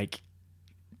sudden, like,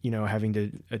 you know, having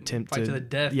to attempt fight to the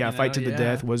death. Fight to the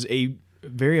death was a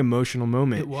very emotional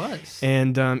moment. It was.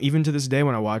 And even to this day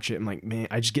when I watch it, I'm like, man,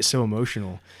 I just get so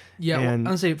emotional. Yeah, well, I'm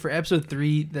gonna say for episode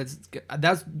 3, that's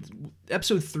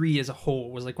episode 3 as a whole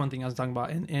was like one thing I was talking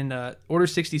about, and Order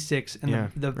 66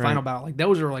 and the final battle, like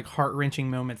those are like heart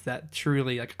wrenching moments that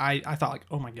truly, like I thought like,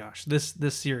 oh my gosh, this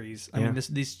series, I mean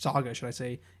this saga, should I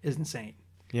say, is insane.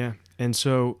 Yeah, and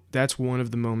so that's one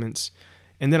of the moments.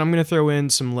 And then I'm going to throw in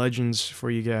some legends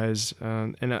for you guys,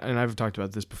 and I've talked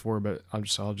about this before, but I'll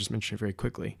just mention it very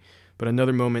quickly. But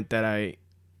another moment that I,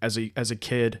 as a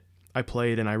kid, I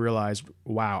played and I realized,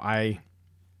 wow, I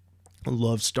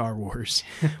love Star Wars,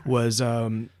 was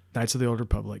Knights of the Old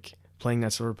Republic. Playing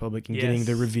Knights of the Old Republic and getting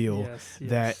the reveal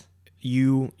that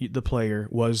you, the player,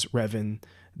 was Revan,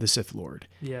 the Sith Lord.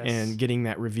 Yes. And getting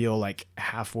that reveal like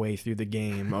halfway through the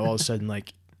game, all of a sudden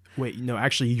like, wait, no,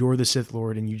 actually, you're the Sith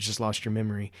Lord and you just lost your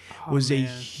memory, was a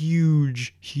man.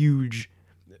 huge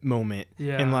moment.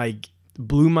 Yeah. And like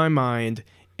blew my mind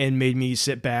and made me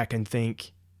sit back and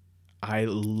think, I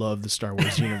love the Star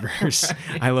Wars universe.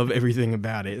 I love everything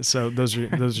about it. So those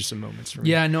are some moments for me.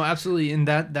 Yeah, no, absolutely. And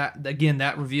that again,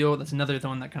 that reveal, that's another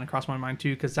one that kind of crossed my mind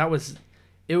too, because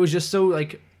it was just so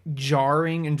like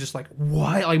jarring and just like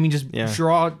what? I mean, just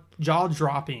jaw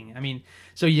dropping. I mean,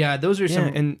 so yeah, those are some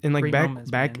and like great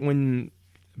moments, back when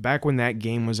that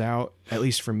game was out, at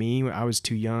least for me, I was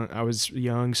too young. I was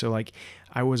young, so like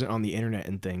I wasn't on the internet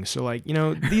and things. So like, you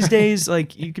know, these days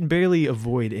like you can barely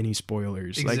avoid any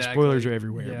spoilers. Exactly. Like spoilers are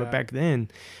everywhere. Yeah. But back then,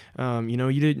 you know,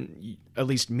 you didn't. At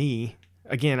least me.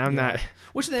 Again, I'm not.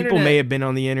 Which the people internet, may have been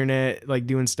on the internet like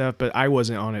doing stuff, but I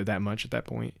wasn't on it that much at that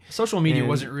point. Social media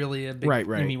wasn't really a big. Right.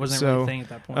 I mean, wasn't so, really a thing at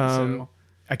that point. So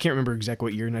I can't remember exactly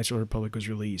what year Knights of the Republic was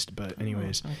released, but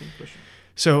anyways. Oh, okay,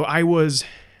 So I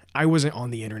wasn't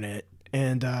on the internet,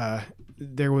 and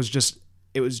it was just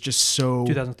so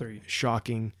 2003.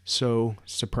 shocking, so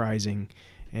surprising,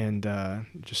 and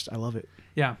just I love it.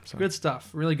 Yeah, So. Good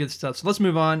stuff. Really good stuff. So let's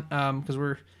move on because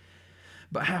we're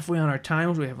about halfway on our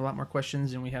time. We have a lot more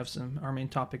questions, and we have our main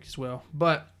topic as well.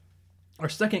 But our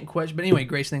second question. But anyway,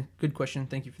 Grace, good question.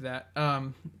 Thank you for that.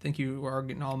 Thank you. We're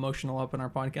getting all emotional up in our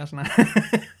podcast now.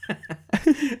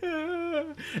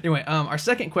 Anyway, our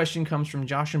second question comes from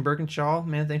Josh in Birkenshaw.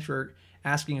 Man, thanks for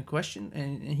asking a question.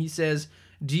 And he says,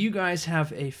 do you guys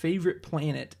have a favorite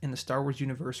planet in the Star Wars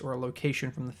universe or a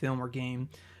location from the film or game?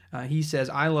 He says,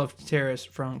 I love Terrace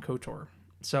from KOTOR.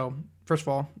 So, first of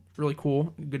all, really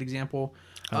cool. Good example.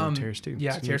 I love Terrace too.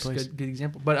 Yeah, Terrace is a good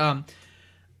example. But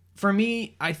for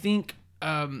me, I think...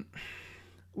 let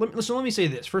me say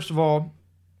this. First of all,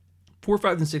 4,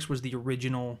 5, and 6 was the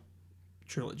original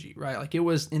trilogy, right? Like it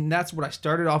was, and that's what I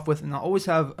started off with, and I always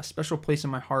have a special place in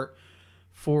my heart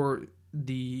for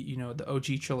the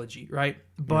OG trilogy, right?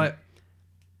 But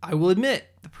I will admit,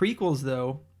 the prequels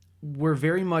though were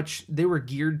they were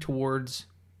geared towards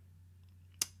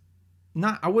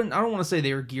I don't want to say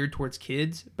they were geared towards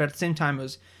kids, but at the same time it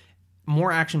was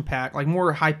more action packed, like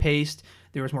more high paced.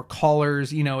 There was more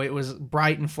colors, it was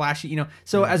bright and flashy,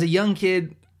 So as a young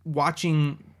kid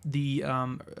watching the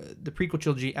prequel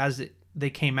trilogy as they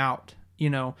came out,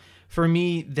 for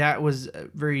me that was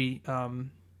very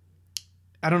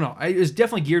I don't know. It was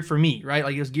definitely geared for me, right?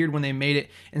 Like it was geared when they made it.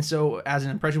 And so as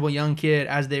an impressionable young kid,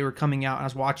 as they were coming out and I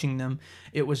was watching them,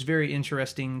 it was very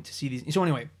interesting to see these. So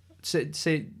anyway,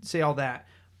 say all that.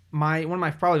 One of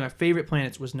my probably my favorite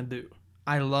planets was Naboo.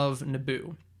 I love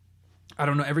Naboo. I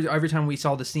don't know. Every time we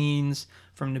saw the scenes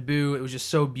from Naboo, it was just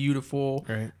so beautiful.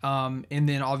 Right. And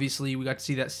then obviously we got to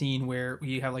see that scene where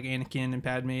we have like Anakin and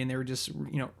Padme, and they were just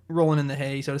rolling in the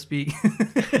hay, so to speak,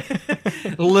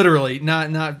 literally,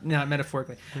 not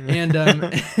metaphorically. And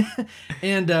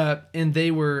and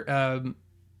they were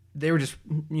just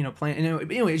playing.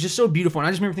 And anyway, it's just so beautiful. And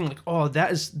I just remember thinking like, oh,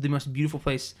 that is the most beautiful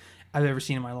place I've ever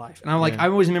seen in my life. And I'm like, I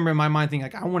always remember in my mind thinking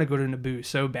like, I want to go to Naboo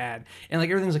so bad. And like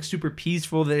everything's like super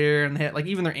peaceful there, and they had, like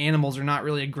even their animals are not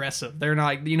really aggressive. They're not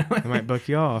like, they might buck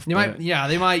you off. You might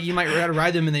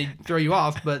ride them and they throw you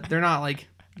off, but they're not like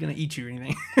gonna eat you or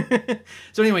anything.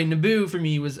 So anyway, Naboo for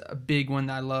me was a big one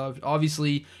that I loved.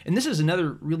 Obviously, and this is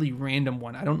another really random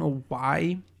one. I don't know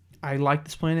why I liked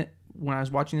this planet when I was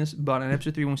watching this, but in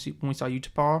episode 3 when we saw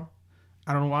Utapau,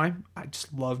 I don't know why. I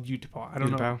just loved Utapau. I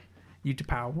don't know.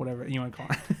 Utapau, whatever you want to call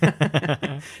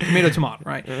it. Tomato,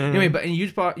 right? Anyway, but in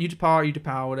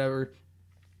Utapau, whatever.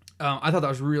 I thought that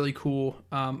was really cool.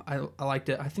 I liked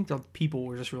it. I think the people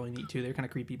were just really neat too. They're kind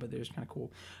of creepy, but they're just kind of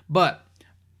cool. But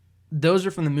those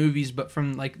are from the movies, but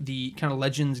from like the kind of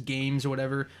Legends games or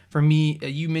whatever. For me,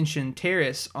 you mentioned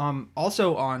Terrace.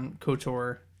 Also on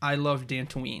KOTOR, I love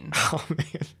Dantooine. Oh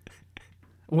man.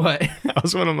 What? That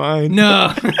was one of mine.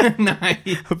 No.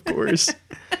 Nice. Of course.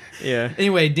 Yeah.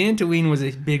 Anyway, Dantooine was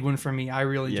a big one for me. I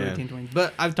really enjoyed Dantooine.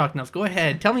 But I've talked enough. Go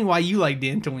ahead. Tell me why you like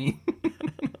Dantooine.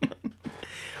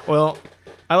 Well,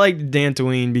 I liked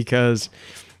Dantooine because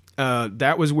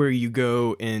that was where you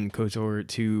go in KOTOR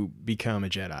to become a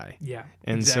Jedi. Yeah.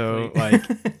 And exactly. so like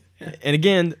and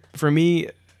again, for me,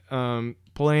 role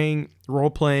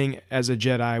playing as a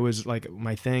Jedi was like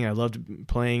my thing. I loved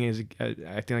playing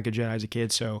acting like a Jedi as a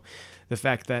kid. So the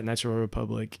fact that Knights of the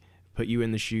Republic put you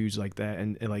in the shoes like that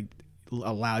and like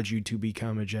allowed you to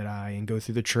become a Jedi and go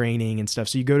through the training and stuff.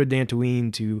 So you go to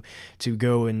Dantooine to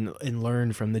go and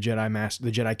learn from the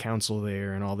Jedi Council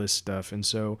there and all this stuff. And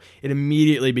so it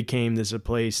immediately became a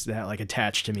place that like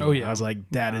attached to me. Oh yeah. I was like,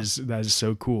 that is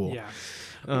so cool. Yeah.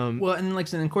 Well, and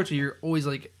like in Korcha, you're always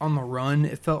like on the run.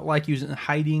 It felt like you was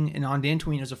hiding, and on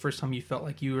Dantooine was the first time you felt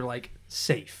like you were like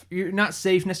safe. You're not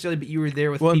safe necessarily, but you were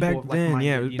there with people. Back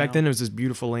then, back then it was this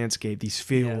beautiful landscape, these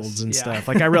fields and stuff.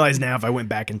 Like I realize now, if I went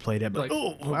back and played it, like,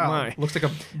 oh wow, my, looks like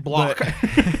a block.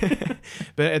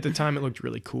 But at the time, it looked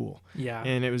really cool. Yeah,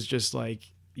 and it was just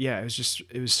like,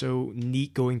 it was so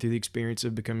neat going through the experience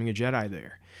of becoming a Jedi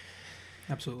there.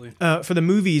 Absolutely. For the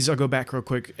movies, I'll go back real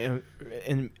quick.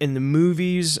 In the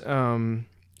movies, I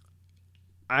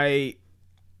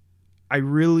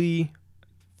really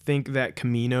think that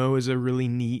Kamino is a really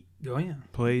neat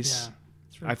place.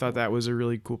 Yeah, really I thought that was a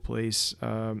really cool place.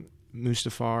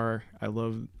 Mustafar, I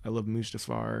love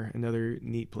Mustafar, another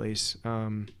neat place.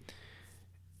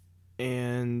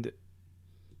 And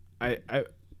I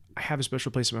have a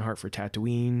special place in my heart for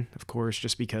Tatooine, of course,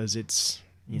 just because it's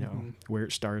where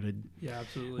it started,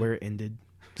 absolutely, where it ended.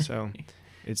 So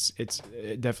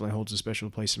it definitely holds a special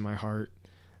place in my heart.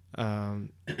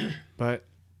 But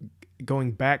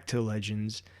going back to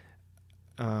Legends,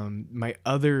 my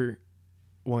other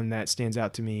one that stands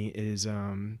out to me is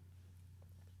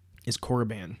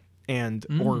Korriban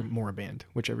or Moraband,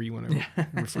 whichever you want to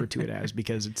refer to it as,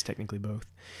 because it's technically both,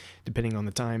 depending on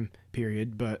the time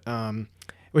period. But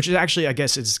which is actually, I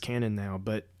guess, it's canon now.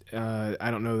 But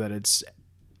I don't know that it's.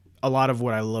 A lot of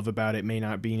what I love about it may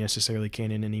not be necessarily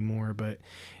canon anymore, but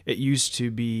it used to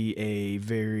be a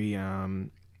very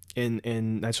in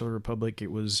Knights of the Republic,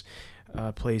 it was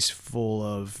a place full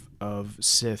of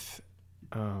Sith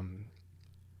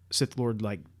Lord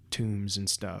like tombs and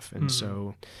stuff, and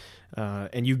so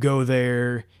and you go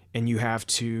there and you have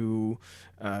to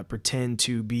pretend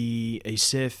to be a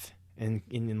Sith, and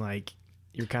like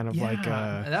you're kind of like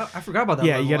I forgot about that.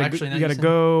 Yeah, you gotta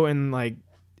go and like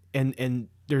and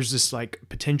there's this like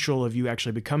potential of you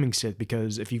actually becoming Sith,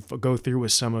 because if you go through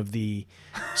with some of the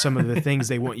things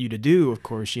they want you to do, of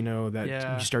course,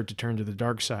 that you start to turn to the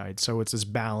dark side. So it's this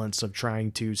balance of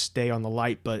trying to stay on the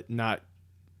light but not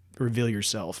reveal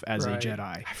yourself as a Jedi.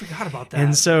 I forgot about that.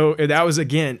 And so that was,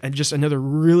 again, just another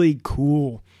really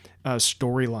cool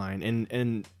storyline,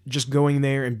 and just going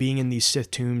there and being in these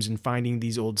Sith tombs and finding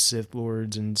these old Sith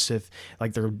lords and Sith,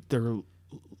 like their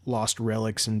lost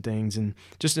relics and things, and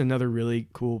just another really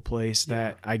cool place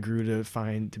that I grew to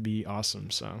find to be awesome.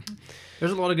 So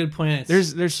there's a lot of good planets.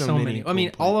 There's so many. I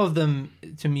mean, all of them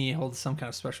to me hold some kind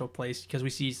of special place, because we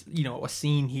see a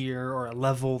scene here or a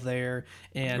level there,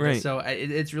 and so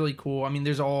it's really cool. I mean,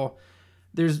 there's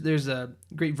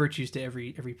great virtues to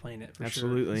every planet for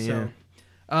Absolutely, sure.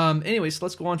 yeah. Anyways,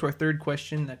 let's go on to our third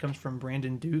question that comes from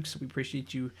Brandon Dukes. We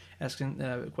appreciate you asking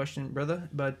a question, brother.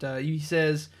 But he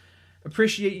says,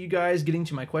 appreciate you guys getting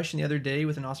to my question the other day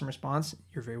with an awesome response.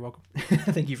 You're very welcome.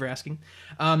 Thank you for asking.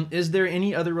 Is there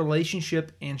any other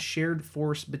relationship and shared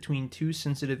force between two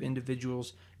sensitive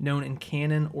individuals known in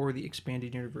canon or the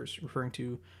expanded universe, referring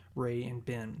to Rey and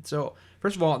Ben? So,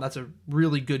 first of all, that's a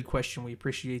really good question. We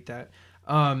appreciate that.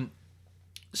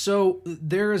 So,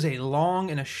 there is a long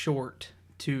and a short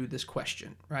to this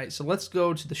question, right? So, let's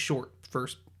go to the short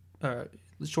first, the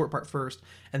short part first,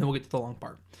 and then we'll get to the long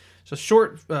part. So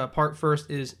short part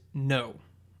first is no.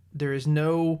 There is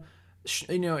no,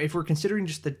 if we're considering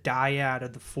just the dyad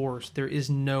of the Force, there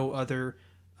is no other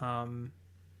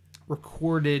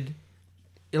recorded,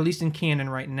 at least in canon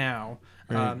right now.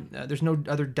 Right. There's no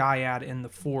other dyad in the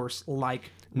Force like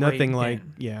nothing Rey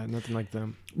nothing like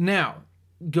them. Now,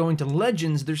 going to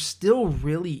Legends, there still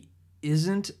really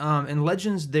isn't. In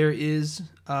Legends, there is.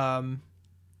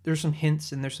 There's some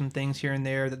hints and there's some things here and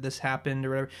there that this happened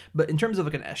or whatever. But in terms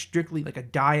of like strictly like a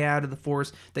dyad of the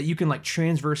Force that you can like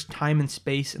transverse time and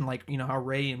space, and like, how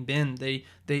Rey and Ben, they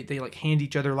like hand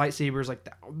each other lightsabers like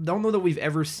that. Don't know that we've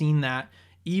ever seen that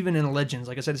even in Legends.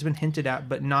 Like I said, it's been hinted at,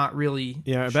 but not really.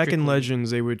 Yeah, back in Legends,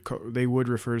 they would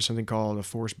refer to something called a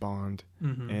Force bond,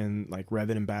 and like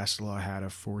Revan and Bastila had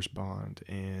a Force bond,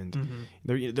 and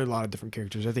there are a lot of different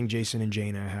characters. I think Jason and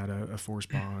Jaina had a Force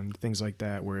bond, things like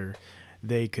that, where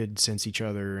they could sense each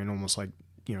other and almost like,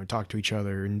 talk to each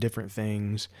other and different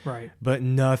things. Right. But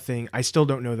nothing, I still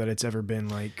don't know that it's ever been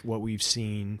like what we've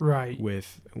seen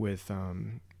with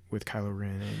Kylo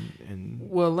Ren and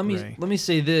well, let Rey. me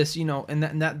say this, and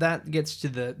that gets to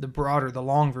the broader, the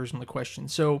long version of the question.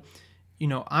 So,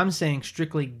 I'm saying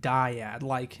strictly dyad,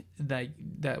 like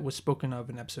that was spoken of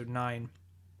in episode 9.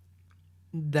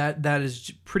 That is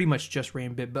pretty much just Rey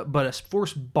and Ben, but a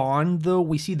Force bond, though,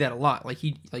 we see that a lot.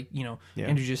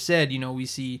 Andrew just said, we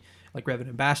see like Revan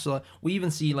and Bastila. We even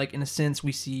see, like, in a sense,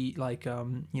 we see like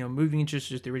moving into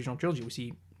just the original trilogy, we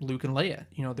see Luke and Leia.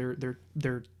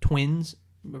 They're twins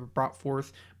brought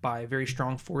forth by a very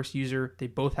strong Force user. They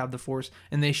both have the Force,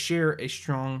 and they share a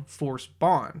strong Force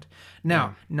bond.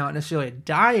 Now, not necessarily a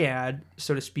dyad,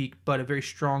 so to speak, but a very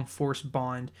strong Force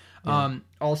bond.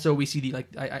 Also, we see the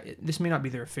this may not be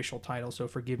their official title, so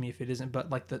forgive me if it isn't, but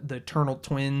like the Eternal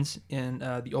Twins in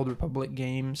the Old Republic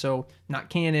game. So not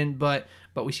canon, but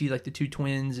we see like the two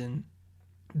twins, and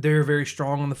they're very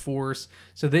strong on the Force,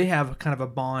 so they have kind of a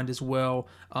bond as well.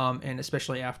 And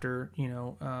especially after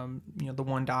the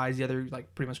one dies, the other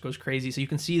like pretty much goes crazy. So you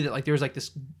can see that like there's like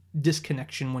this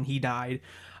disconnection when he died.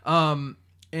 And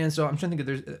so I'm trying to think if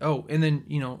there's and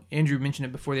then Andrew mentioned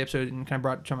it before the episode and kind of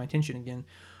brought it to my attention again.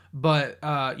 But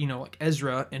like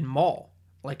Ezra and Maul,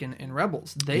 like in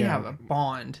Rebels, they have a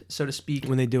bond, so to speak,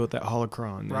 when they deal with that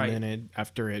holocron, right? And then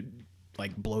after it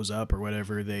like blows up or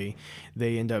whatever, they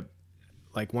end up.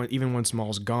 Like even once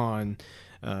Maul's gone,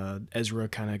 Ezra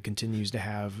kind of continues to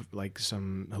have like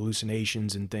some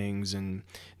hallucinations and things, and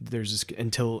there's this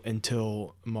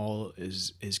until Maul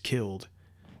is killed,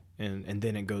 and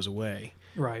then it goes away.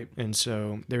 Right. And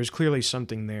so there's clearly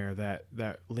something there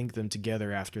that linked them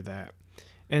together after that.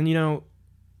 And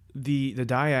the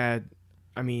dyad,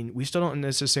 I mean, we still don't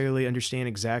necessarily understand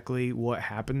exactly what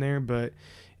happened there, but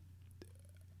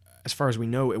as far as we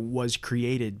know, it was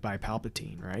created by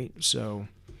Palpatine, right? So,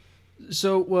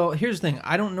 well, here's the thing.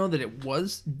 I don't know that it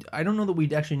was. I don't know that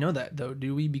we'd actually know that, though,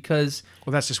 do we? Because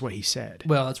that's just what he said.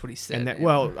 Well, that's what he said. And that,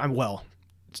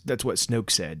 that's what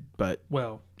Snoke said. But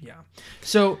yeah.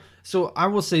 So I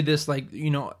will say this: like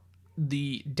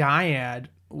the dyad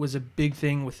was a big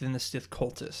thing within the Sith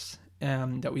cultists,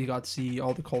 that we got to see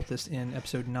all the cultists in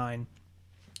Episode 9.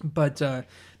 But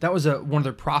that was one of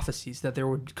their prophecies, that there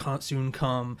would soon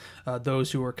come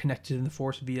those who are connected in the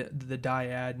Force via the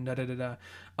dyad and da-da-da-da.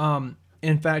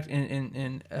 In fact,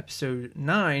 in Episode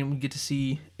 9, we get to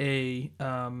see a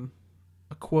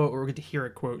quote, or we get to hear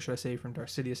a quote, should I say, from Darth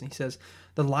Sidious, and he says,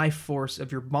 "The life force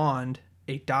of your bond,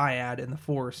 a dyad in the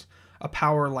Force, a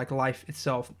power like life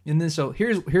itself." And then so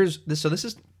here's this. So this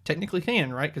is technically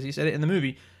canon, right? Because he said it in the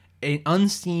movie, "An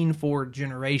unseen for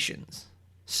generations."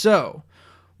 So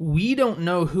we don't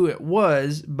know who it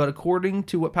was, but according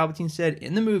to what Palpatine said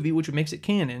in the movie, which makes it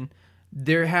canon,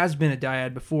 there has been a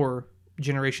dyad before,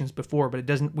 generations before, but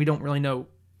we don't really know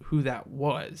who that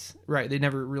was, right? They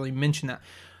never really mentioned that.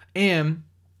 And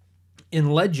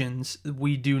in Legends,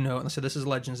 we do know, so this is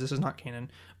Legends, this is not canon,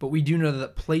 but we do know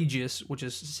that Plagueis, which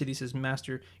is Sidious's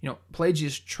master,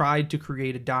 Plagueis tried to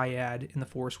create a dyad in the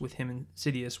Force with him and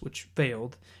Sidious, which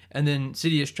failed. And then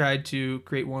Sidious tried to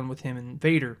create one with him and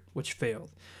Vader, which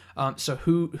failed. So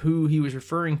who he was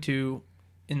referring to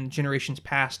in generations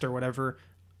past or whatever,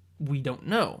 we don't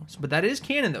know. But that is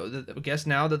canon, though. I guess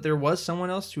now that there was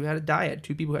someone else who had a dyad,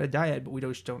 two people who had a dyad, but we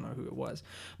just don't know who it was.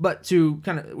 But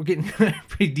we're getting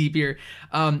pretty deep here.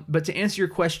 But to answer your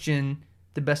question,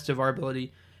 the best of our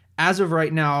ability, as of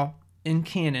right now, in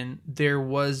canon, there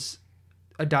was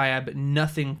a dyad, but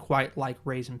nothing quite like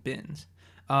Rey's and Ben's.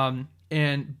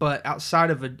 But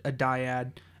outside of a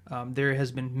dyad, there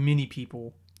has been many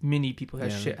people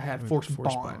have Force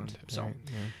bond. So right,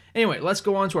 yeah. Anyway, let's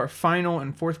go on to our final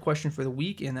and fourth question for the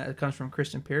week, and that comes from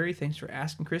Kristen Perry. Thanks for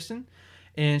asking, Kristen.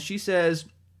 And she says,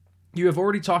 "You have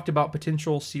already talked about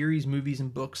potential series, movies,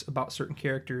 and books about certain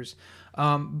characters.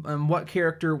 And what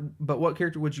character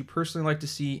would you personally like to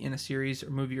see in a series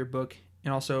or movie or book?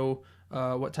 And also,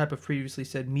 what type of previously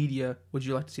said media would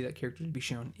you like to see that character to be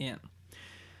shown in?"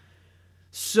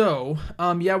 So,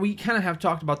 we kind of have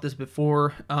talked about this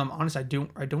before. Honestly, I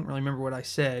don't really remember what I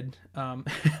said.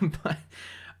 But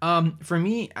for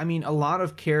me, I mean, a lot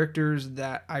of characters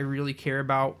that I really care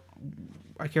about,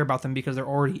 I care about them because they're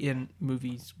already in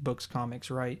movies, books, comics,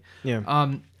 right? Yeah.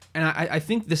 And I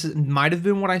think this might have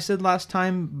been what I said last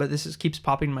time, but this keeps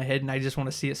popping in my head, and I just want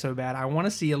to see it so bad. I want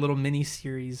to see a little mini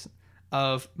series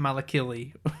of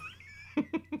Malakili.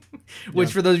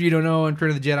 Which, for those of you who don't know, in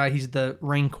Return of the Jedi, he's the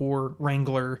Rancor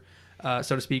Wrangler,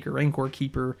 so to speak, or Rancor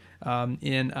Keeper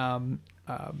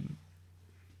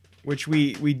which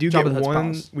we do get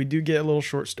one. We do get a little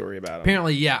short story about him.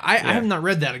 Apparently, yeah. I have not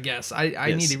read that. I guess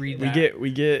I need to read that.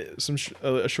 We get some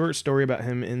a short story about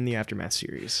him in the Aftermath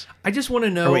series. I just want to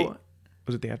know. Oh, wait,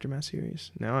 was it the Aftermath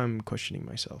series? Now I'm questioning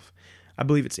myself. I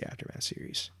believe it's the Aftermath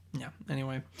series. Yeah.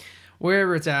 Anyway,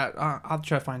 wherever it's at, I'll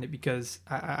try to find it because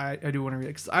I do want to read it.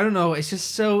 Because I don't know, it's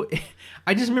just so.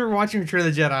 I just remember watching Return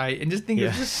of the Jedi and just thinking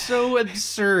it's just so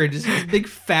absurd. Just this big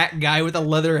fat guy with a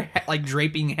leather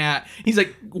draping hat. He's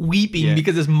like weeping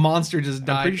because this monster just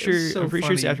died. I'm pretty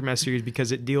sure it's the Aftermath series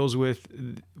because it deals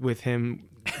with him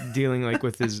dealing like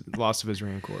with his loss of his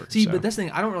Rancor. See, but that's the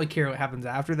thing. I don't really care what happens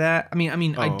after that. I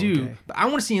mean, I do, but I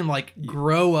want to see him like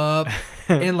grow up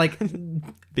and like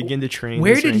begin to train.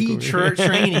 Where this did he Rancor.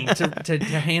 training to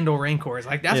handle Rancors?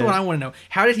 Like that's what I want to know.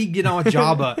 How did he get on with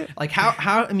Jabba? Like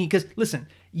how I mean, because listen,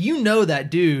 you know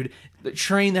that dude that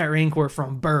trained that Rancor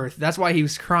from birth. That's why he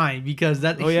was crying because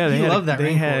that. Oh yeah, he loved that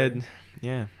they Rancor.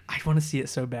 Yeah. I want to see it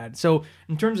so bad. So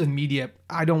in terms of media,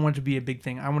 I don't want it to be a big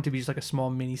thing. I want it to be just like a small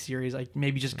mini series, like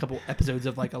maybe just a couple episodes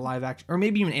of like a live action, or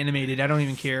maybe even animated. I don't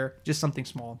even care, just something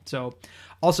small. So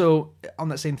also on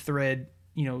that same thread,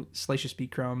 Salacious B.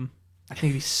 Crumb. I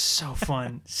think it'd be so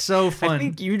fun, so fun. I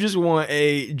think you just want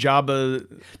a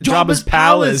Jabba's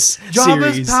Palace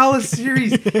Jabba's series. Palace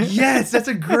series. Yes, that's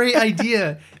a great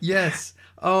idea. Yes.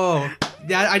 Oh,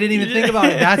 I didn't even think about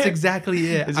it. That's exactly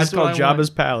it. It's That's just called what I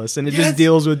Jabba's want. Palace, and it Yes. just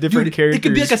deals with different Dude, characters. it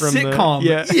could be like a from sitcom.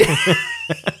 Yeah.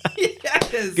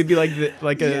 Yes. It could be like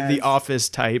the Office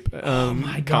type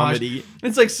my gosh. comedy,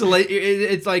 It's like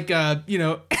it's like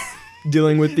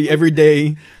dealing with the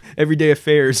everyday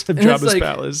affairs of and it's Jabba's like,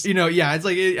 Palace. It's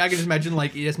like I can just imagine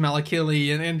like it's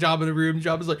Malakili and Jabba in the room.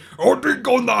 Jabba's like, "Oh, dude,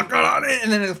 go knock on it,"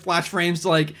 and then it flash frames to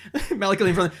like Malakili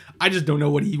in front. I just don't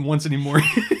know what he wants anymore.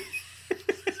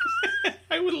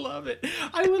 I would love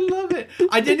it.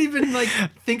 I didn't even like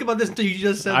think about this until you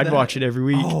just said that. I'd watch it every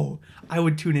week. Oh, I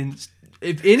would tune in.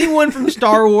 If anyone from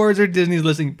Star Wars or Disney is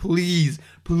listening, please,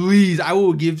 I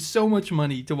will give so much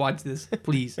money to watch this.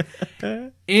 Please.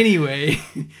 Anyway,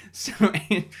 so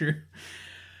Andrew,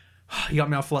 you got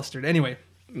me all flustered. Anyway,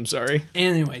 I'm sorry.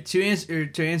 to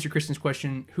answer Kristen's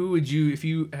question, who would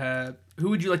you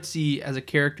like to see as a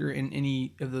character in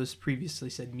any of those previously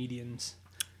said mediums?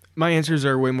 My answers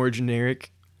are way more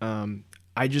generic. I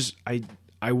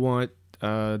want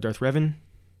Darth Revan.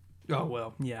 Oh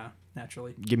well, yeah,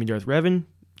 naturally. Give me Darth Revan.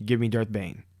 Give me Darth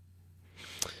Bane.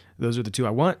 Those are the two I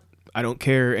want. I don't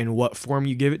care in what form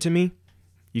you give it to me.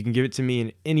 You can give it to me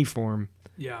in any form.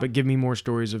 Yeah. But give me more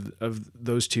stories of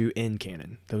those two in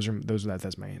canon.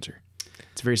 That's my answer.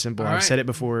 It's very simple. All I've right. said it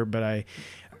before, but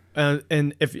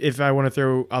and if I want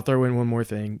to I'll throw in one more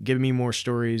thing. Give me more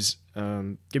stories.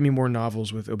 Give me more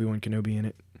novels with Obi-Wan Kenobi in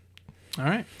it. All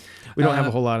right. We don't have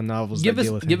a whole lot of novels that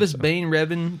deal with him. Give us Bane,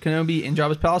 Revan, Kenobi, and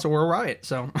Jabba's Palace, or we're a riot.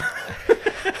 So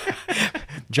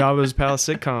Jabba's Palace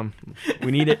sitcom.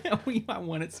 We need it. I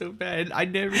want it so bad. I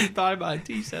never even thought about it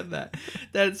until you said that.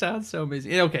 That sounds so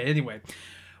amazing. Okay, anyway.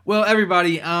 Well,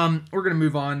 everybody, we're going to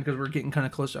move on because we're getting kind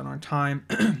of close on our time.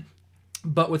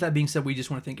 But with that being said, we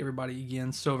just want to thank everybody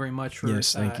again so very much for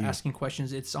asking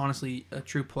questions. It's honestly a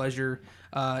true pleasure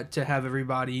to have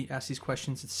everybody ask these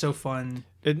questions. It's so fun.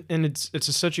 And it's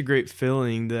such a great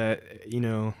feeling that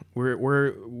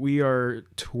we are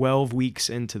 12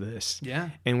 weeks into this,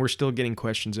 and we're still getting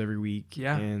questions every week,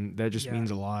 and that just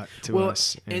means a lot to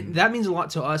us. And that means a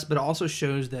lot to us, but it also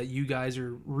shows that you guys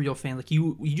are real fans. Like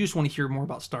you just want to hear more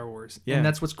about Star Wars, and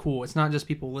that's what's cool. It's not just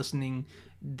people listening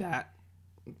that.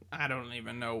 I don't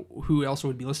even know who else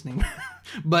would be listening,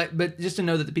 but just to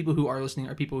know that the people who are listening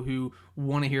are people who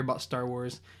want to hear about Star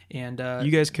Wars, and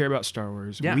you guys care about Star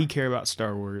Wars. Yeah. We care about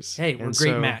Star Wars. Hey, we're a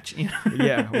great match.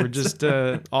 Yeah, we're just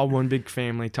all one big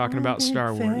family talking about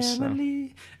Star Wars. So.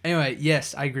 Anyway,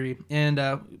 yes, I agree. And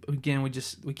again,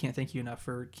 we can't thank you enough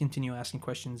for continue asking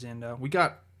questions, and we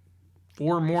got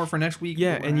 4 more for next week.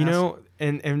 Yeah, and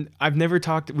and I've never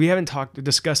we haven't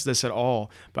discussed this at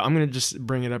all, but I'm going to just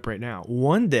bring it up right now.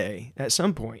 One day, at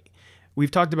some point,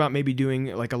 we've talked about maybe doing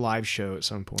like a live show at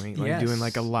some point, like doing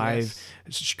like a live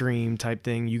stream type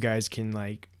thing. You guys can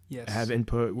like have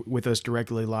input with us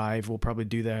directly live. We'll probably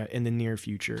do that in the near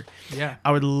future. Yeah.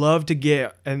 I would love to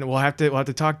get, and we'll have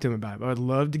to talk to him about it, but I would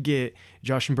love to get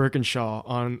Josh and Birkinshaw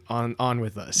on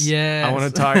with us. Yeah. I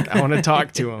want to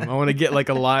talk to him. I want to get like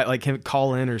a live, like him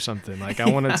call in or something. Like I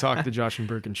want to talk to Josh and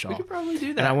Birkinshaw. We could probably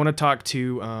do that. And I want to talk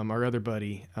to our other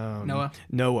buddy, Noah.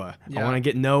 Yeah. I want to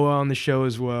get Noah on the show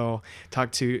as well.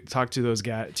 Talk to those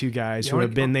two guys who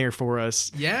have been there for us.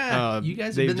 Yeah. You guys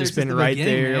have they've been there just since been the right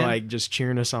beginning, there, man. like just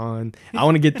cheering us on. I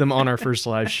want to get them on our first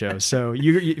live show. So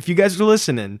if you guys are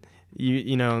listening,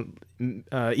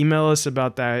 email us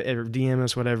about that or DM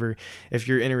us, whatever, if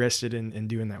you're interested in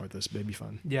doing that with us. It'd be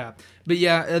fun. Yeah. But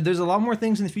there's a lot more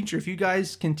things in the future. If you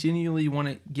guys continually want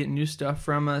to get new stuff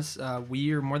from us,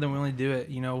 we are more than willing to do it.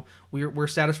 We're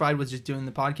satisfied with just doing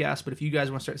the podcast, but if you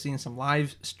guys want to start seeing some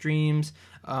live streams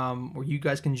where you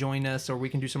guys can join us, or we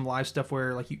can do some live stuff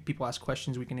where like people ask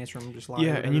questions, we can answer them just live.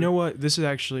 Yeah, and you know what? This is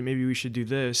actually, maybe we should do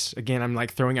this again. I'm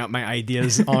like throwing out my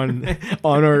ideas on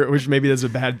our, which maybe that's a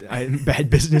bad bad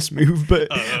business move, but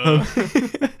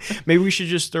maybe we should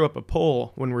just throw up a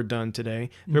poll when we're done today.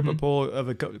 Throw up a poll of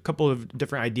a couple of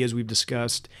different ideas we've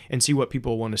discussed and see what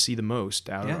people want to see the most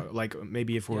out of. Like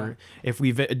maybe if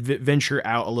we venture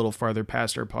out a little farther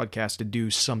past our podcast to do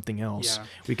something else,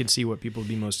 we could see what people would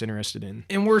be most interested in.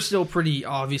 And we're still pretty,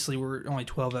 obviously we're only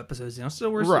 12 episodes in, so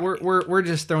we're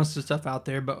just throwing some stuff out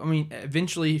there. But I mean,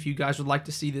 eventually, if you guys would like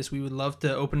to see this, we would love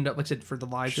to open it up, like I said, for the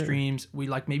live streams. We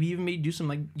like maybe even do some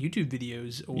like YouTube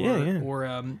videos,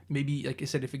 or maybe, like I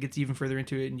said, if it gets even further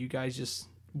into it and you guys just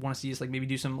want to see us, like maybe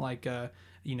do some like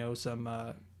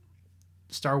some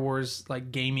Star Wars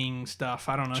like gaming stuff.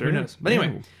 I don't know. Who knows? But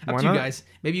anyway, up to you guys.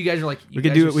 Maybe you guys are like, we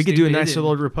could do a nice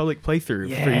little Republic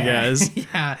playthrough for you guys.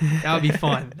 Yeah, that would be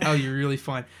fun. That would be really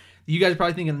fun. You guys are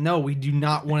probably thinking, no, we do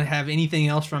not want to have anything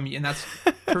else from you, and that's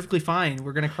perfectly fine.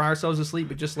 We're gonna cry ourselves to sleep,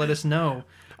 but just let us know.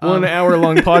 1 hour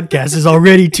long podcast is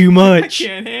already too much. I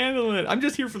can't handle it. I'm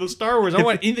just here for the Star Wars. I don't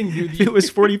want anything to do with you. If it was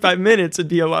 45 minutes, it'd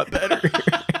be a lot better.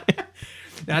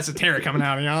 That's a terror coming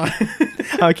out of y'all.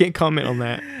 I can't comment on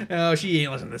that. Oh, she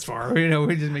ain't listening this far. We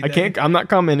just make I'm not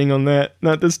commenting on that.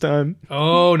 Not this time.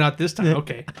 Oh, not this time.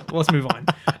 Okay, well, let's move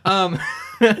on.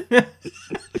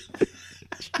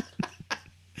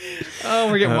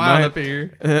 We're getting wild up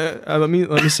here. Let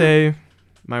me say,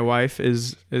 my wife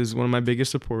is one of my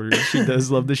biggest supporters. She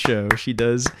does love the show. She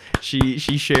does. She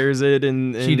shares it,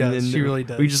 and she does. And she really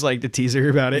does. We just like to tease her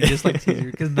about it. Just like to tease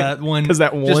her because that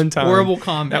one time, horrible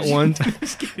comment. That one time,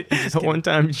 that one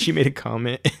time she made a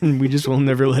comment, and we just will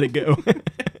never let it go.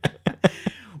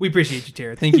 We appreciate you,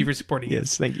 Tara. Thank you for supporting us.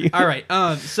 Yes, thank you. All right.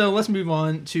 So let's move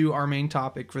on to our main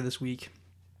topic for this week,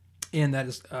 and that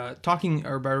is talking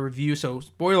about a review. So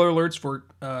spoiler alerts for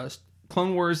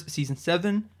Clone Wars Season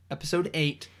 7. Episode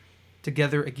 8,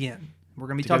 Together Again. We're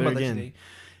going to be talking about that today.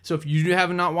 So if you have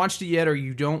not watched it yet, or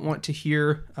you don't want to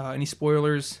hear any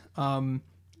spoilers,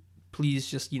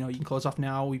 please just, you can close off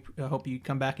now. We hope you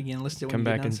come back again and listen to it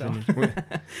when you get done.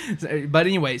 Finish. But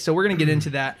anyway, so we're going to get into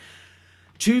that.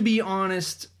 To be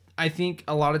honest, I think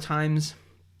a lot of times,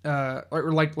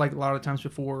 or like a lot of times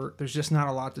before, there's just not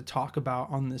a lot to talk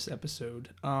about on this episode.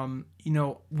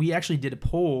 We actually did a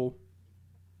poll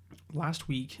last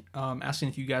week asking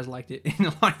if you guys liked it, and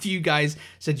a lot of you guys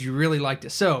said you really liked it.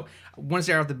 So I want to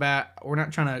say right off the bat, we're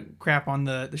not trying to crap on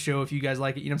the show if you guys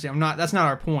like it. You know what I'm saying? That's not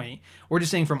our point. We're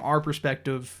just saying from our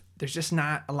perspective, there's just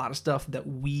not a lot of stuff that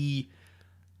we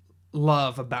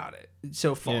love about it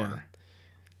so far.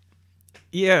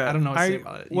 Yeah, I don't know what to say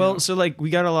about it. Well, so like we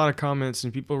got a lot of comments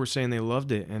and people were saying they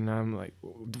loved it, and I'm like,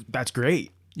 that's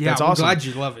great. Yeah, that's I'm awesome. glad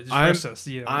you love it.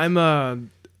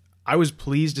 I was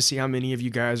pleased to see how many of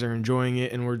you guys are enjoying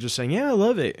it and we're just saying, yeah, I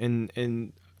love it.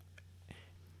 And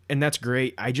that's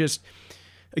great. I just,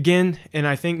 again, and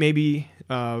I think maybe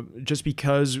just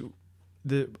because of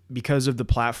the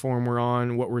platform we're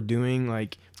on, what we're doing,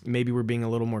 like maybe we're being a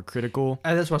little more critical.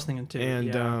 That's what I was thinking too.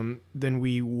 And than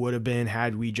we would have been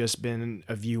had we just been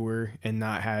a viewer and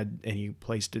not had any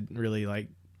place to really like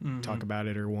talk about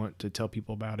it or want to tell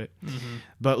people about it. Mm-hmm.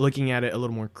 But looking at it a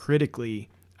little more critically,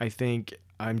 I think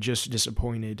I'm just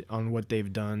disappointed on what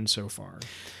they've done so far.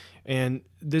 And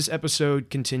this episode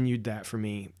continued that for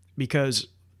me, because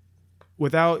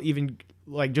without even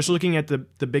like just looking at the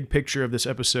big picture of this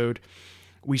episode,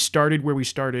 we started where we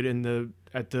started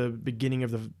at the beginning of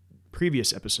the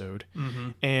previous episode,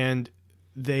 and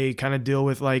they kind of deal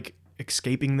with like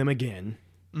escaping them again.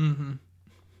 Mm-hmm.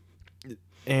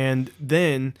 And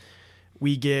then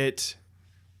we get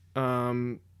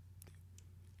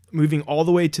moving all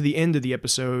the way to the end of the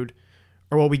episode,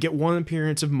 we get one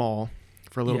appearance of Maul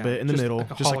for a little bit in the middle,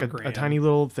 just like a tiny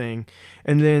little thing.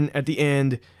 And then at the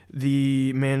end,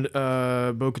 the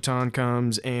Bo-Katan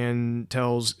comes and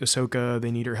tells Ahsoka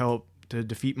they need her help to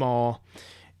defeat Maul.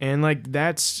 And like,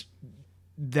 that's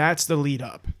the lead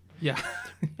up. Yeah.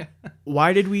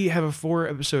 Why did we have a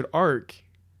 4-episode arc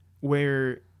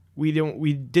where we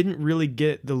didn't really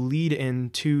get the lead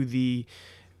into the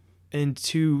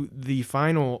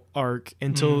final arc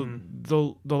until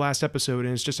the last episode,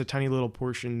 and it's just a tiny little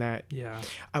portion that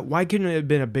why couldn't it have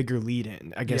been a bigger lead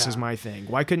in, I guess is my thing.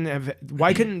 Why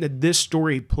couldn't this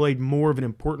story played more of an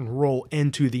important role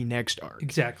into the next arc?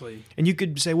 Exactly. And you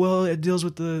could say, well, it deals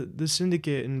with the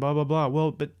syndicate and blah blah blah.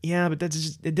 Well, but that's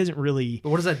just, it doesn't really, but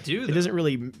what does that do though? It doesn't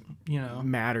really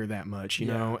matter that much, you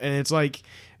know. And it's like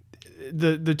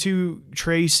the two,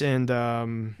 Trace and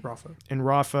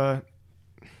Rafa,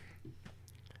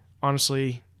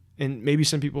 honestly, and maybe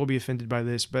some people will be offended by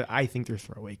this, but I think they're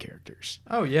throwaway characters.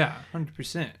 Oh yeah,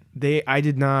 100%.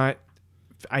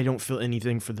 I don't feel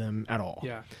anything for them at all.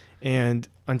 Yeah. And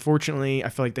unfortunately, I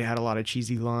feel like they had a lot of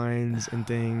cheesy lines and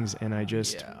things, and I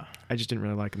just didn't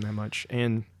really like them that much.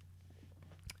 And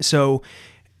so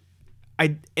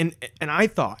I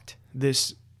thought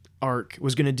this arc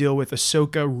was going to deal with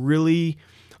Ahsoka really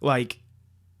like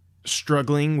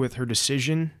struggling with her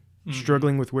decision,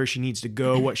 struggling with where she needs to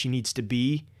go, what she needs to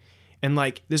be. And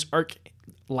like this arc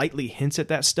lightly hints at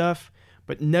that stuff,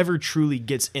 but never truly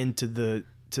gets into the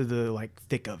like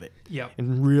thick of it. Yeah.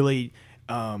 And really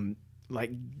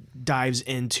like dives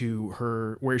into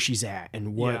her where she's at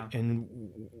and what and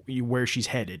where she's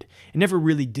headed. It never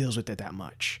really deals with it that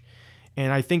much.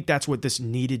 And I think that's what this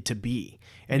needed to be.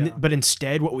 And but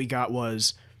instead what we got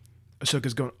was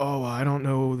Ahsoka's going, "Oh, I don't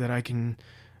know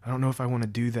if I want to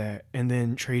do that." And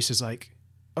then Trace is like,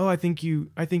 "Oh, I think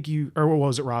you or what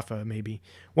was it, Rafa maybe?"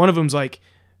 One of them's like,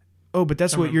 "Oh, but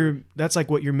that's like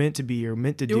what you're meant to be or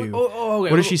meant to do." Okay.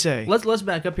 What does she say? Let's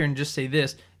back up here and just say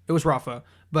this. It was Rafa,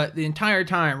 but the entire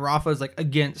time Rafa is like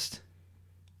against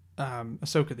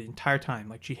Ahsoka the entire time.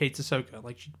 Like she hates Ahsoka.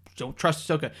 Like she don't trust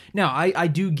Ahsoka. Now I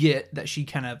do get that she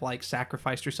kind of like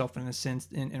sacrificed herself in a sense,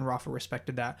 and Rafa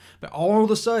respected that. But all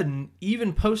of a sudden,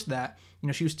 even post that, you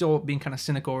know, she was still being kind of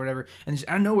cynical or whatever. And just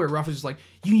out of nowhere, Rafa's just like,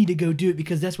 "You need to go do it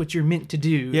because that's what you're meant to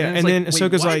do." Yeah, and then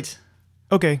Ahsoka's like,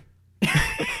 "Okay."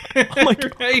 I'm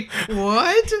like, "Hey,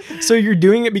 what?" So you're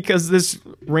doing it because this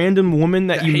random woman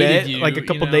that you met like a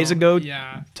couple days ago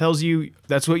tells you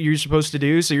that's what you're supposed to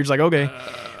do. So you're just like, okay.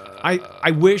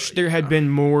 I wish there had been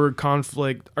more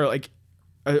conflict or like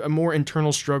a more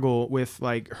internal struggle with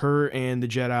like her and the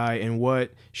Jedi and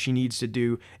what she needs to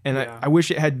do. And I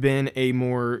wish it had been a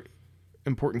more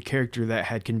important character that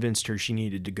had convinced her she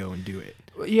needed to go and do it.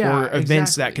 Yeah, or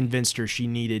events that convinced her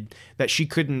that she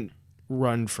couldn't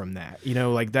run from that. You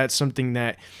know, like that's something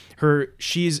that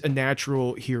she's a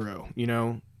natural hero, you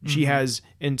know. She has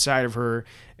inside of her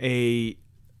a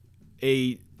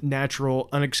natural,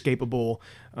 unescapable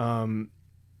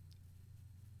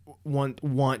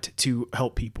want to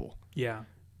help people. Yeah.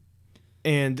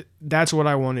 And that's what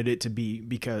I wanted it to be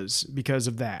because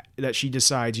of that she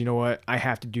decides, you know what, I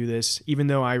have to do this, even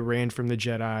though I ran from the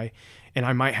Jedi and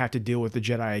I might have to deal with the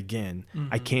Jedi again.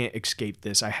 I can't escape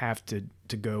this. I have to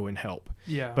go and help.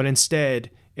 Yeah. But instead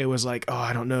it was like, oh,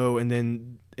 I don't know. And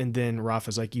then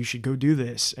Rafa's like, you should go do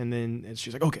this. And then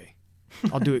she's like, okay,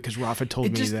 I'll do it because Rafa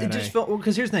told me that. It just felt,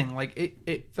 because here's the thing, like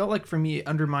it felt like for me it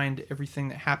undermined everything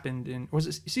that happened in, was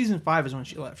it season 5 is when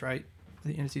she left, right?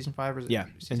 The end of season 5, or is it? Yeah,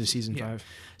 end of season 5.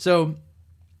 So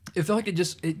it felt like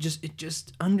it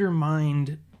just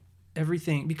undermined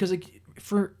everything, because like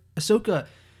for Ahsoka,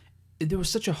 there was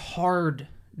such a hard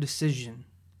decision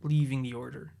leaving the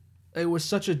Order. It was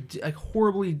such a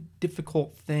horribly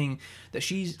difficult thing that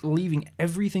she's leaving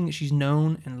everything that she's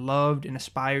known and loved and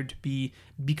aspired to be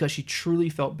because she truly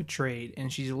felt betrayed,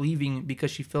 and she's leaving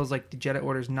because she feels like the Jedi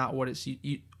Order is not what it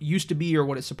used to be or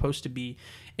what it's supposed to be.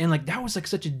 And like that was like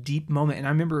such a deep moment. And I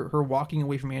remember her walking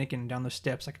away from Anakin down those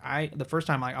steps. Like the first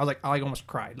time I was like, I like almost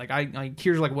cried. Like I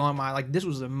tears like welling my, like this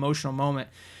was an emotional moment.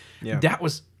 Yeah. That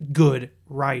was good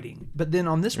writing. But then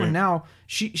on this one now,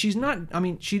 she's not, I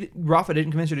mean, Rafa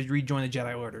didn't convince her to rejoin the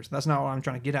Jedi Orders. That's not what I'm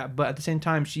trying to get at. But at the same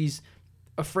time, she's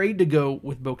afraid to go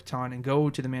with Bo-Katan and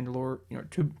go to the Mandalore, you know,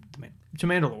 to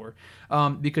Mandalore,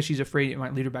 because she's afraid it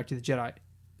might lead her back to the Jedi.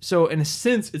 So in a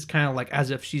sense, it's kind of like as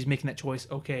if she's making that choice.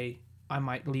 Okay, I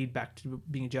might lead back to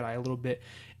being a Jedi a little bit.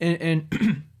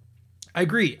 And I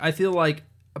agree. I feel like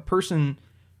a person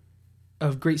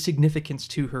of great significance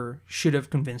to her should have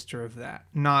convinced her of that,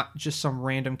 not just some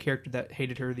random character that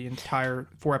hated her the entire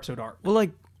 4-episode arc. Well,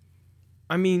 like,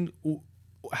 I mean,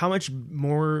 how much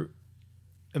more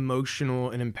emotional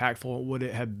and impactful would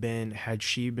it have been had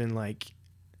she been like,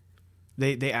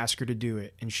 they ask her to do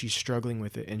it and she's struggling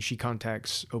with it and she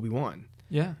contacts Obi-Wan.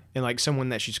 Yeah. And like someone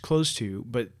that she's close to,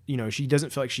 but you know, she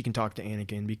doesn't feel like she can talk to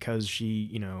Anakin because she,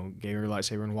 you know, gave her a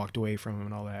lightsaber and walked away from him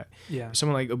and all that. Yeah.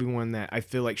 Someone like Obi-Wan that I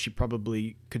feel like she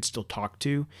probably could still talk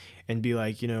to and be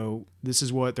like, you know, this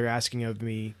is what they're asking of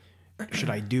me. Should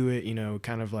I do it? You know,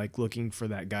 kind of like looking for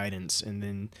that guidance, and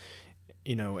then,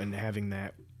 you know, and having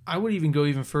that. I would even go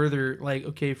even further. Like,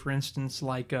 okay, for instance,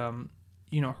 like, you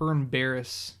know, her and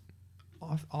Barriss,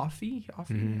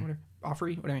 whatever,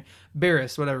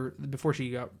 Barriss, whatever, before she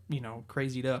got, you know,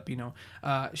 crazied up, you know,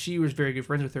 she was very good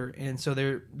friends with her, and so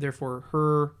therefore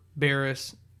her,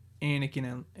 Barriss,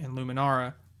 Anakin, and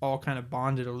Luminara all kind of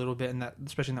bonded a little bit in that,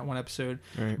 especially in that one episode.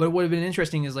 Right. But what would have been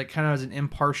interesting is like kind of as an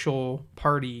impartial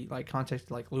party, like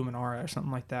contacted like Luminara or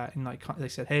something like that, and like they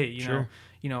said, hey, you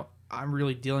know, I'm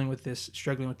really dealing with this,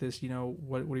 struggling with this, you know,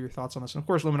 what are your thoughts on this? And of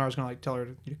course Luminara's gonna like tell her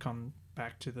to come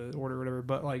back to the Order or whatever,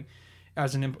 but like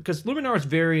as because Luminara is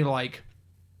very like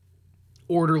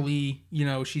orderly. You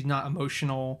know, she's not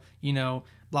emotional. You know,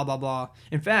 blah blah blah.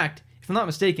 In fact, if I'm not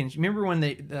mistaken, remember when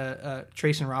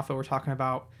Trace and Rafa were talking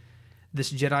about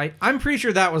this Jedi? I'm pretty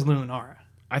sure that was Luminara.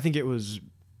 I think it was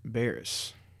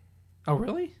Barris. Oh,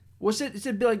 really? Was it? Is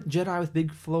it like Jedi with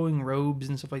big flowing robes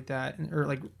and stuff like that, or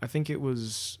like? I think it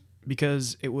was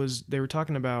because it was they were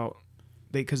talking about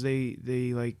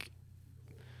they like.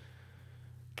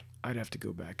 I'd have to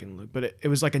go back and look, but it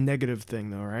was like a negative thing,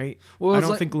 though, right? Well, I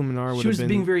don't think Luminara would have been. She was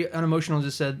being very unemotional and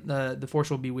just said, "The Force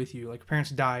will be with you." Like her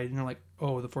parents died, and they're like,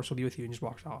 "Oh, the Force will be with you," and just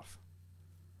walked off.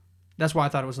 That's why I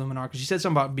thought it was Luminara, because she said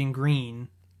something about being green,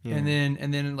 and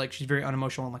then like she's very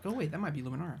unemotional. I'm like, "Oh wait, that might be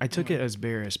Luminara." I took it as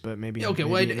Barris, but maybe okay.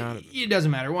 Maybe well, it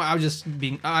doesn't matter. Well, I was just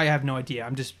being. I have no idea.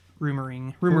 I'm just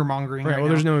rumor mongering. Right. Well,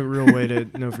 there's no real way to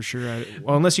know for sure.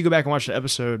 Well, unless you go back and watch the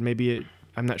episode, maybe it.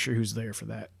 I'm not sure who's there for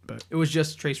that, but it was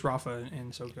just Trace, Rafa,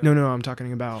 and Ahsoka. No, I'm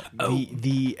talking about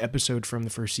the episode from the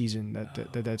first season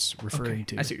that's referring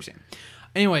to. I see what you're saying.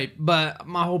 Anyway, but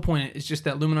my whole point is just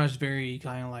that Luminar is very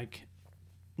kind of like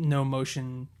no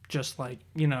emotion, just like,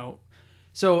 you know.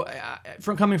 So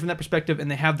from coming from that perspective,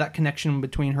 and they have that connection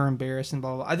between her and Barris and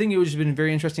blah, blah, blah, I think it would have been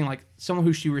very interesting, like someone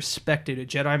who she respected, a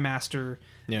Jedi Master.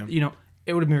 Yeah. You know,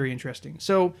 it would have been very interesting.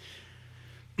 So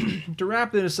to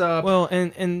wrap this up, well,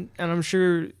 and I'm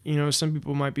sure, you know, some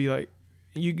people might be like,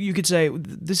 you could say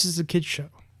this is a kid's show.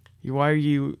 Why are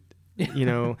you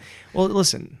know? Well,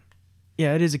 listen,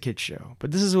 yeah, it is a kid's show,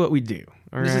 but this is what we do.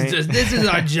 All right, this is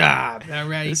our job. All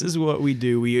right, this is what we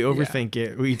do. We overthink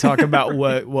it. We talk about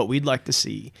what we'd like to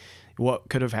see, what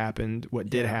could have happened, what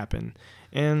did happen,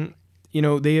 and you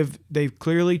know they've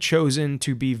clearly chosen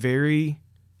to be very,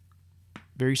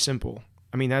 very simple.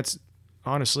 I mean, that's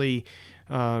honestly.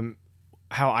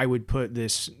 How I would put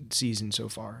this season so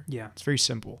far. Yeah, it's very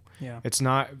simple. Yeah, it's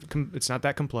not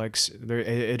that complex.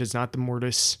 It is not the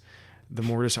Mortis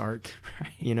arc.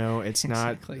 Right. You know, it's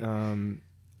exactly. Not.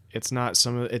 It's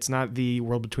not the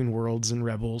World Between Worlds and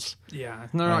Rebels. Yeah,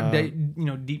 they're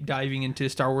not deep diving into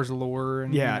Star Wars lore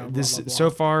and blah, blah, blah. So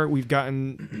far we've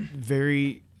gotten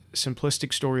very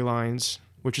simplistic storylines,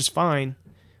 which is fine.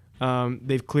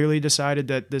 They've clearly decided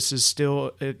that this is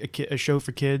still a show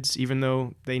for kids, even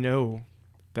though they know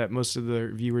that most of the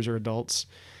viewers are adults.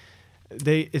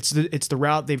 It's the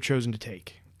route they've chosen to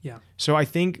take. Yeah. So I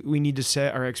think we need to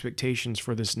set our expectations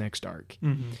for this next arc,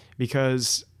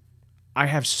 because I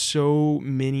have so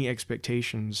many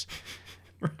expectations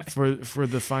for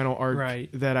the final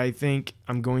arc that I think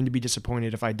I'm going to be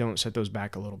disappointed if I don't set those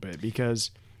back a little bit,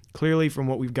 because clearly from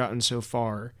what we've gotten so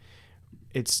far,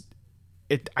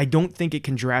 I don't think it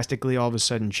can drastically all of a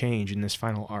sudden change in this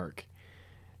final arc.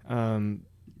 And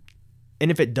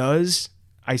if it does,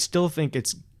 I still think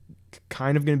it's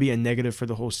kind of going to be a negative for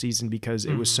the whole season because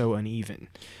it was so uneven.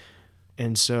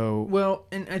 And so... Well,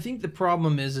 and I think the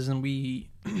problem is and we...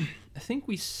 I think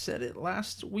we said it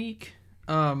last week.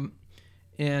 But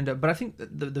I think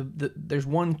the there's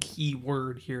one key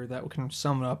word here that can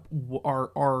sum it up,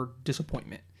 our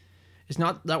disappointment. It's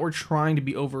not that we're trying to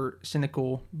be over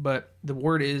cynical, but the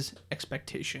word is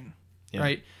expectation,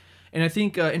 right? And I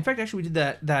think, in fact, actually, we did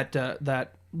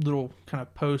that little kind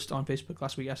of post on Facebook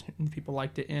last week, asking if people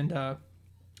liked it, and I'm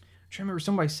trying to remember,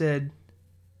 somebody said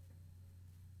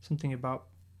something about,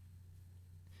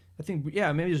 I think, maybe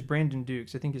it was Brandon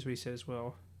Dukes. I think is what he said as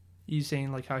well. He's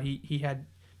saying like how he had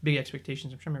big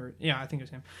expectations. I'm trying to remember. Yeah, I think it was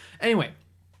him. Anyway,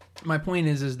 my point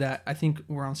is that I think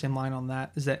we're on the same line on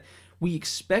that. Is that we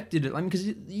expected it. I mean, because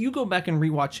you go back and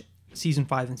rewatch season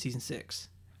 5 and season 6,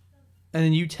 and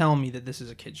then you tell me that this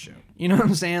is a kid's show. You know what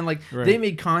I'm saying? Like they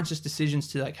made conscious decisions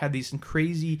to like have these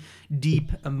crazy, deep,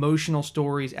 emotional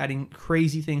stories, adding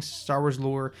crazy things to Star Wars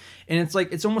lore, and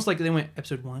it's almost like they went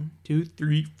episode 1, 2,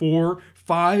 3, 4,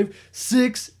 5,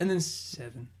 6, and then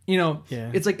 7. You know,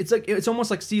 it's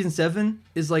almost like season 7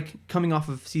 is like coming off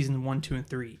of season 1, 2, and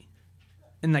 3.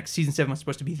 And like season 7 was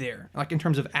supposed to be there, like in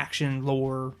terms of action,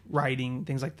 lore, writing,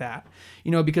 things like that. You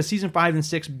know, because season 5 and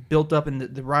 6 built up, and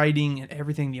the writing and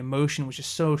everything, the emotion was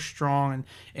just so strong,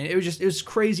 and it was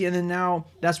crazy. And then now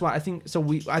that's why I think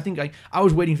I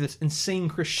was waiting for this insane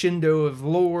crescendo of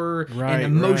lore and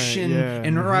emotion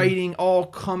and writing all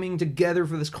coming together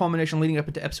for this culmination leading up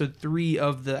into episode 3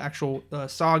 of the actual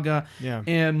saga. Yeah.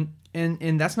 And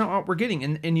that's not what we're getting.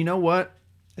 And you know what?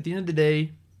 At the end of the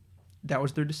day, that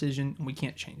was their decision, and we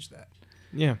can't change that.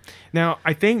 Yeah. Now,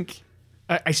 I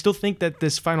still think that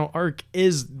this final arc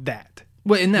is that.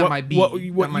 Well, and that might be what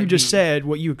you just said,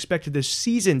 what you expected this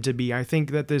season to be. I think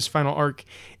that this final arc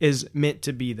is meant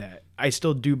to be that. I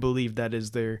still do believe that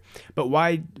is there. But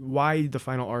why the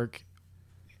final arc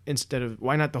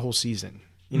why not the whole season?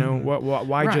 You know,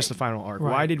 why Right. just the final arc? Why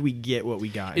Right. did we get what we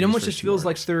got? It almost just feels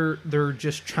like they're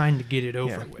just trying to get it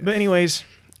over with. But anyways,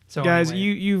 So guys,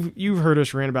 anyway. you've heard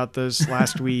us rant about this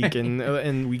last week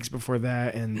and weeks before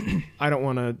that, and I don't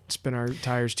want to spin our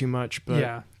tires too much, but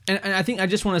Yeah. And I think I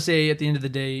just want to say at the end of the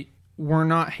day, we're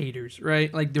not haters,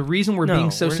 right? Like the reason we're No,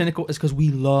 being so we're- cynical is because we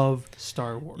love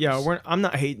Star Wars. yeah, I'm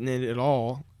not hating it at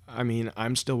all. I mean,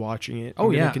 I'm still watching it. Oh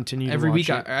I'm gonna yeah. continue to Every watch week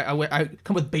it. I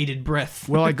come with bated breath.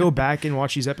 Will I go back and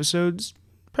watch these episodes?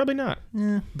 Probably not.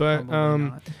 But Probably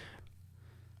not.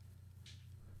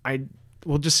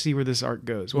 we'll just see where this arc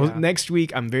goes. Well, Yeah. next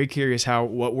week I'm very curious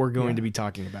what we're going Yeah. to be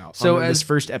talking about. So on this as-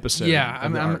 first episode. Yeah,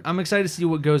 of the arc. I'm excited to see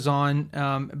what goes on.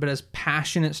 But as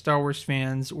passionate Star Wars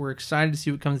fans, we're excited to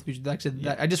see what comes in the future. Like I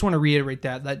said, I just want to reiterate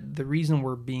that the reason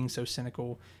we're being so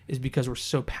cynical is because we're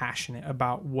so passionate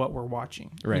about what we're watching.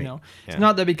 Right. You know, Yeah. it's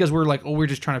not that because we're like, we're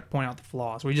just trying to point out the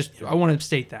flaws. I want to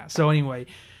state that. So anyway,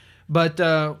 but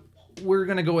we're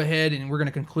gonna go ahead and we're gonna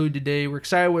conclude today. We're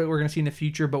excited what we're gonna see in the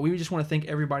future, but we just want to thank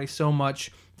everybody so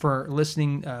much for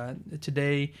listening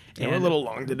today. Yeah, we're a little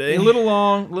long today. A little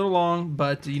long,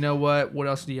 but you know what? What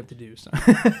else do you have to do? So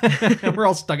we're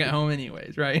all stuck at home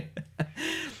anyways, right?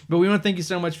 But we want to thank you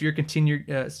so much for your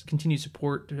continued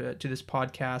support to this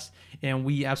podcast, and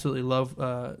we absolutely love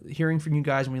hearing from you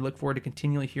guys, and we look forward to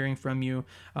continually hearing from you.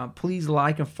 Please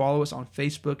like and follow us on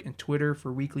Facebook and Twitter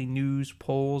for weekly news,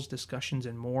 polls, discussions,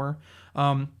 and more.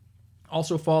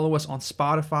 Also follow us on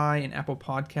Spotify and Apple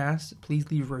Podcasts.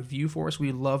 Please leave a review for us.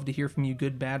 We love to hear from you,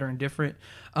 good, bad, or indifferent.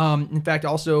 In fact,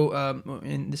 also,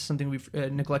 and this is something we've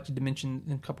neglected to mention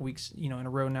in a couple weeks, in a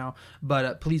row now.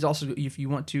 But please also, if you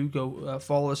want to, go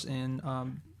follow us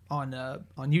on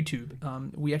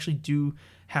YouTube. We actually do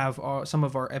have some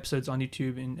of our episodes on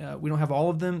YouTube, and we don't have all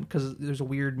of them because there's a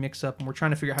weird mix-up, and we're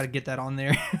trying to figure out how to get that on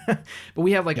there. But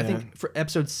we have I think for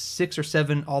episode 6 or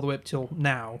 7 all the way up till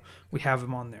now, we have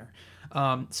them on there.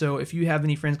 So if you have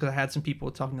any friends, because I had some people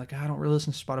talking like, I don't really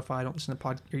listen to Spotify, I don't listen to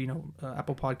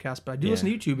Apple Podcasts, but I do listen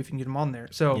to YouTube if you can get them on there.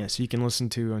 So yes, you can listen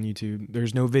to on YouTube.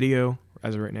 There's no video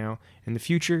as of right now. In the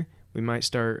future, we might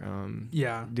start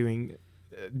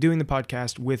doing the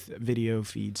podcast with video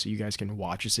feed, so you guys can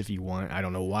watch us if you want. I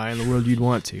don't know why in the world you'd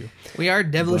want to. we are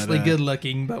devilishly But, good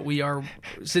looking, but we are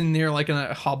sitting there like in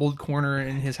a hobbled corner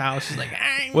in his house. It's like,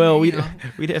 Well, we'd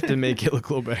have to make it look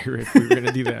a little better if we were going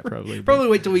to do that, probably. but- probably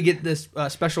wait till we get this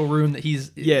special room that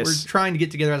Yes. we're trying to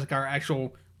get together as like our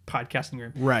actual podcasting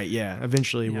room. Right, yeah.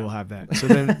 Eventually Yeah. we'll have that. So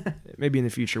then maybe in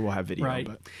the future we'll have video. Right.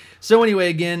 But So anyway,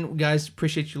 again, guys,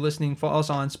 appreciate you listening. Follow us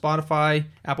on Spotify,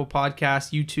 Apple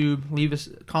Podcasts, YouTube. Leave us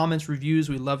comments, reviews.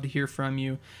 We'd love to hear from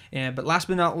you. But last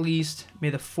but not least, may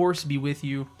the Force be with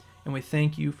you, and we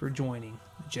thank you for joining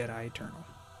the Jedi Eternal.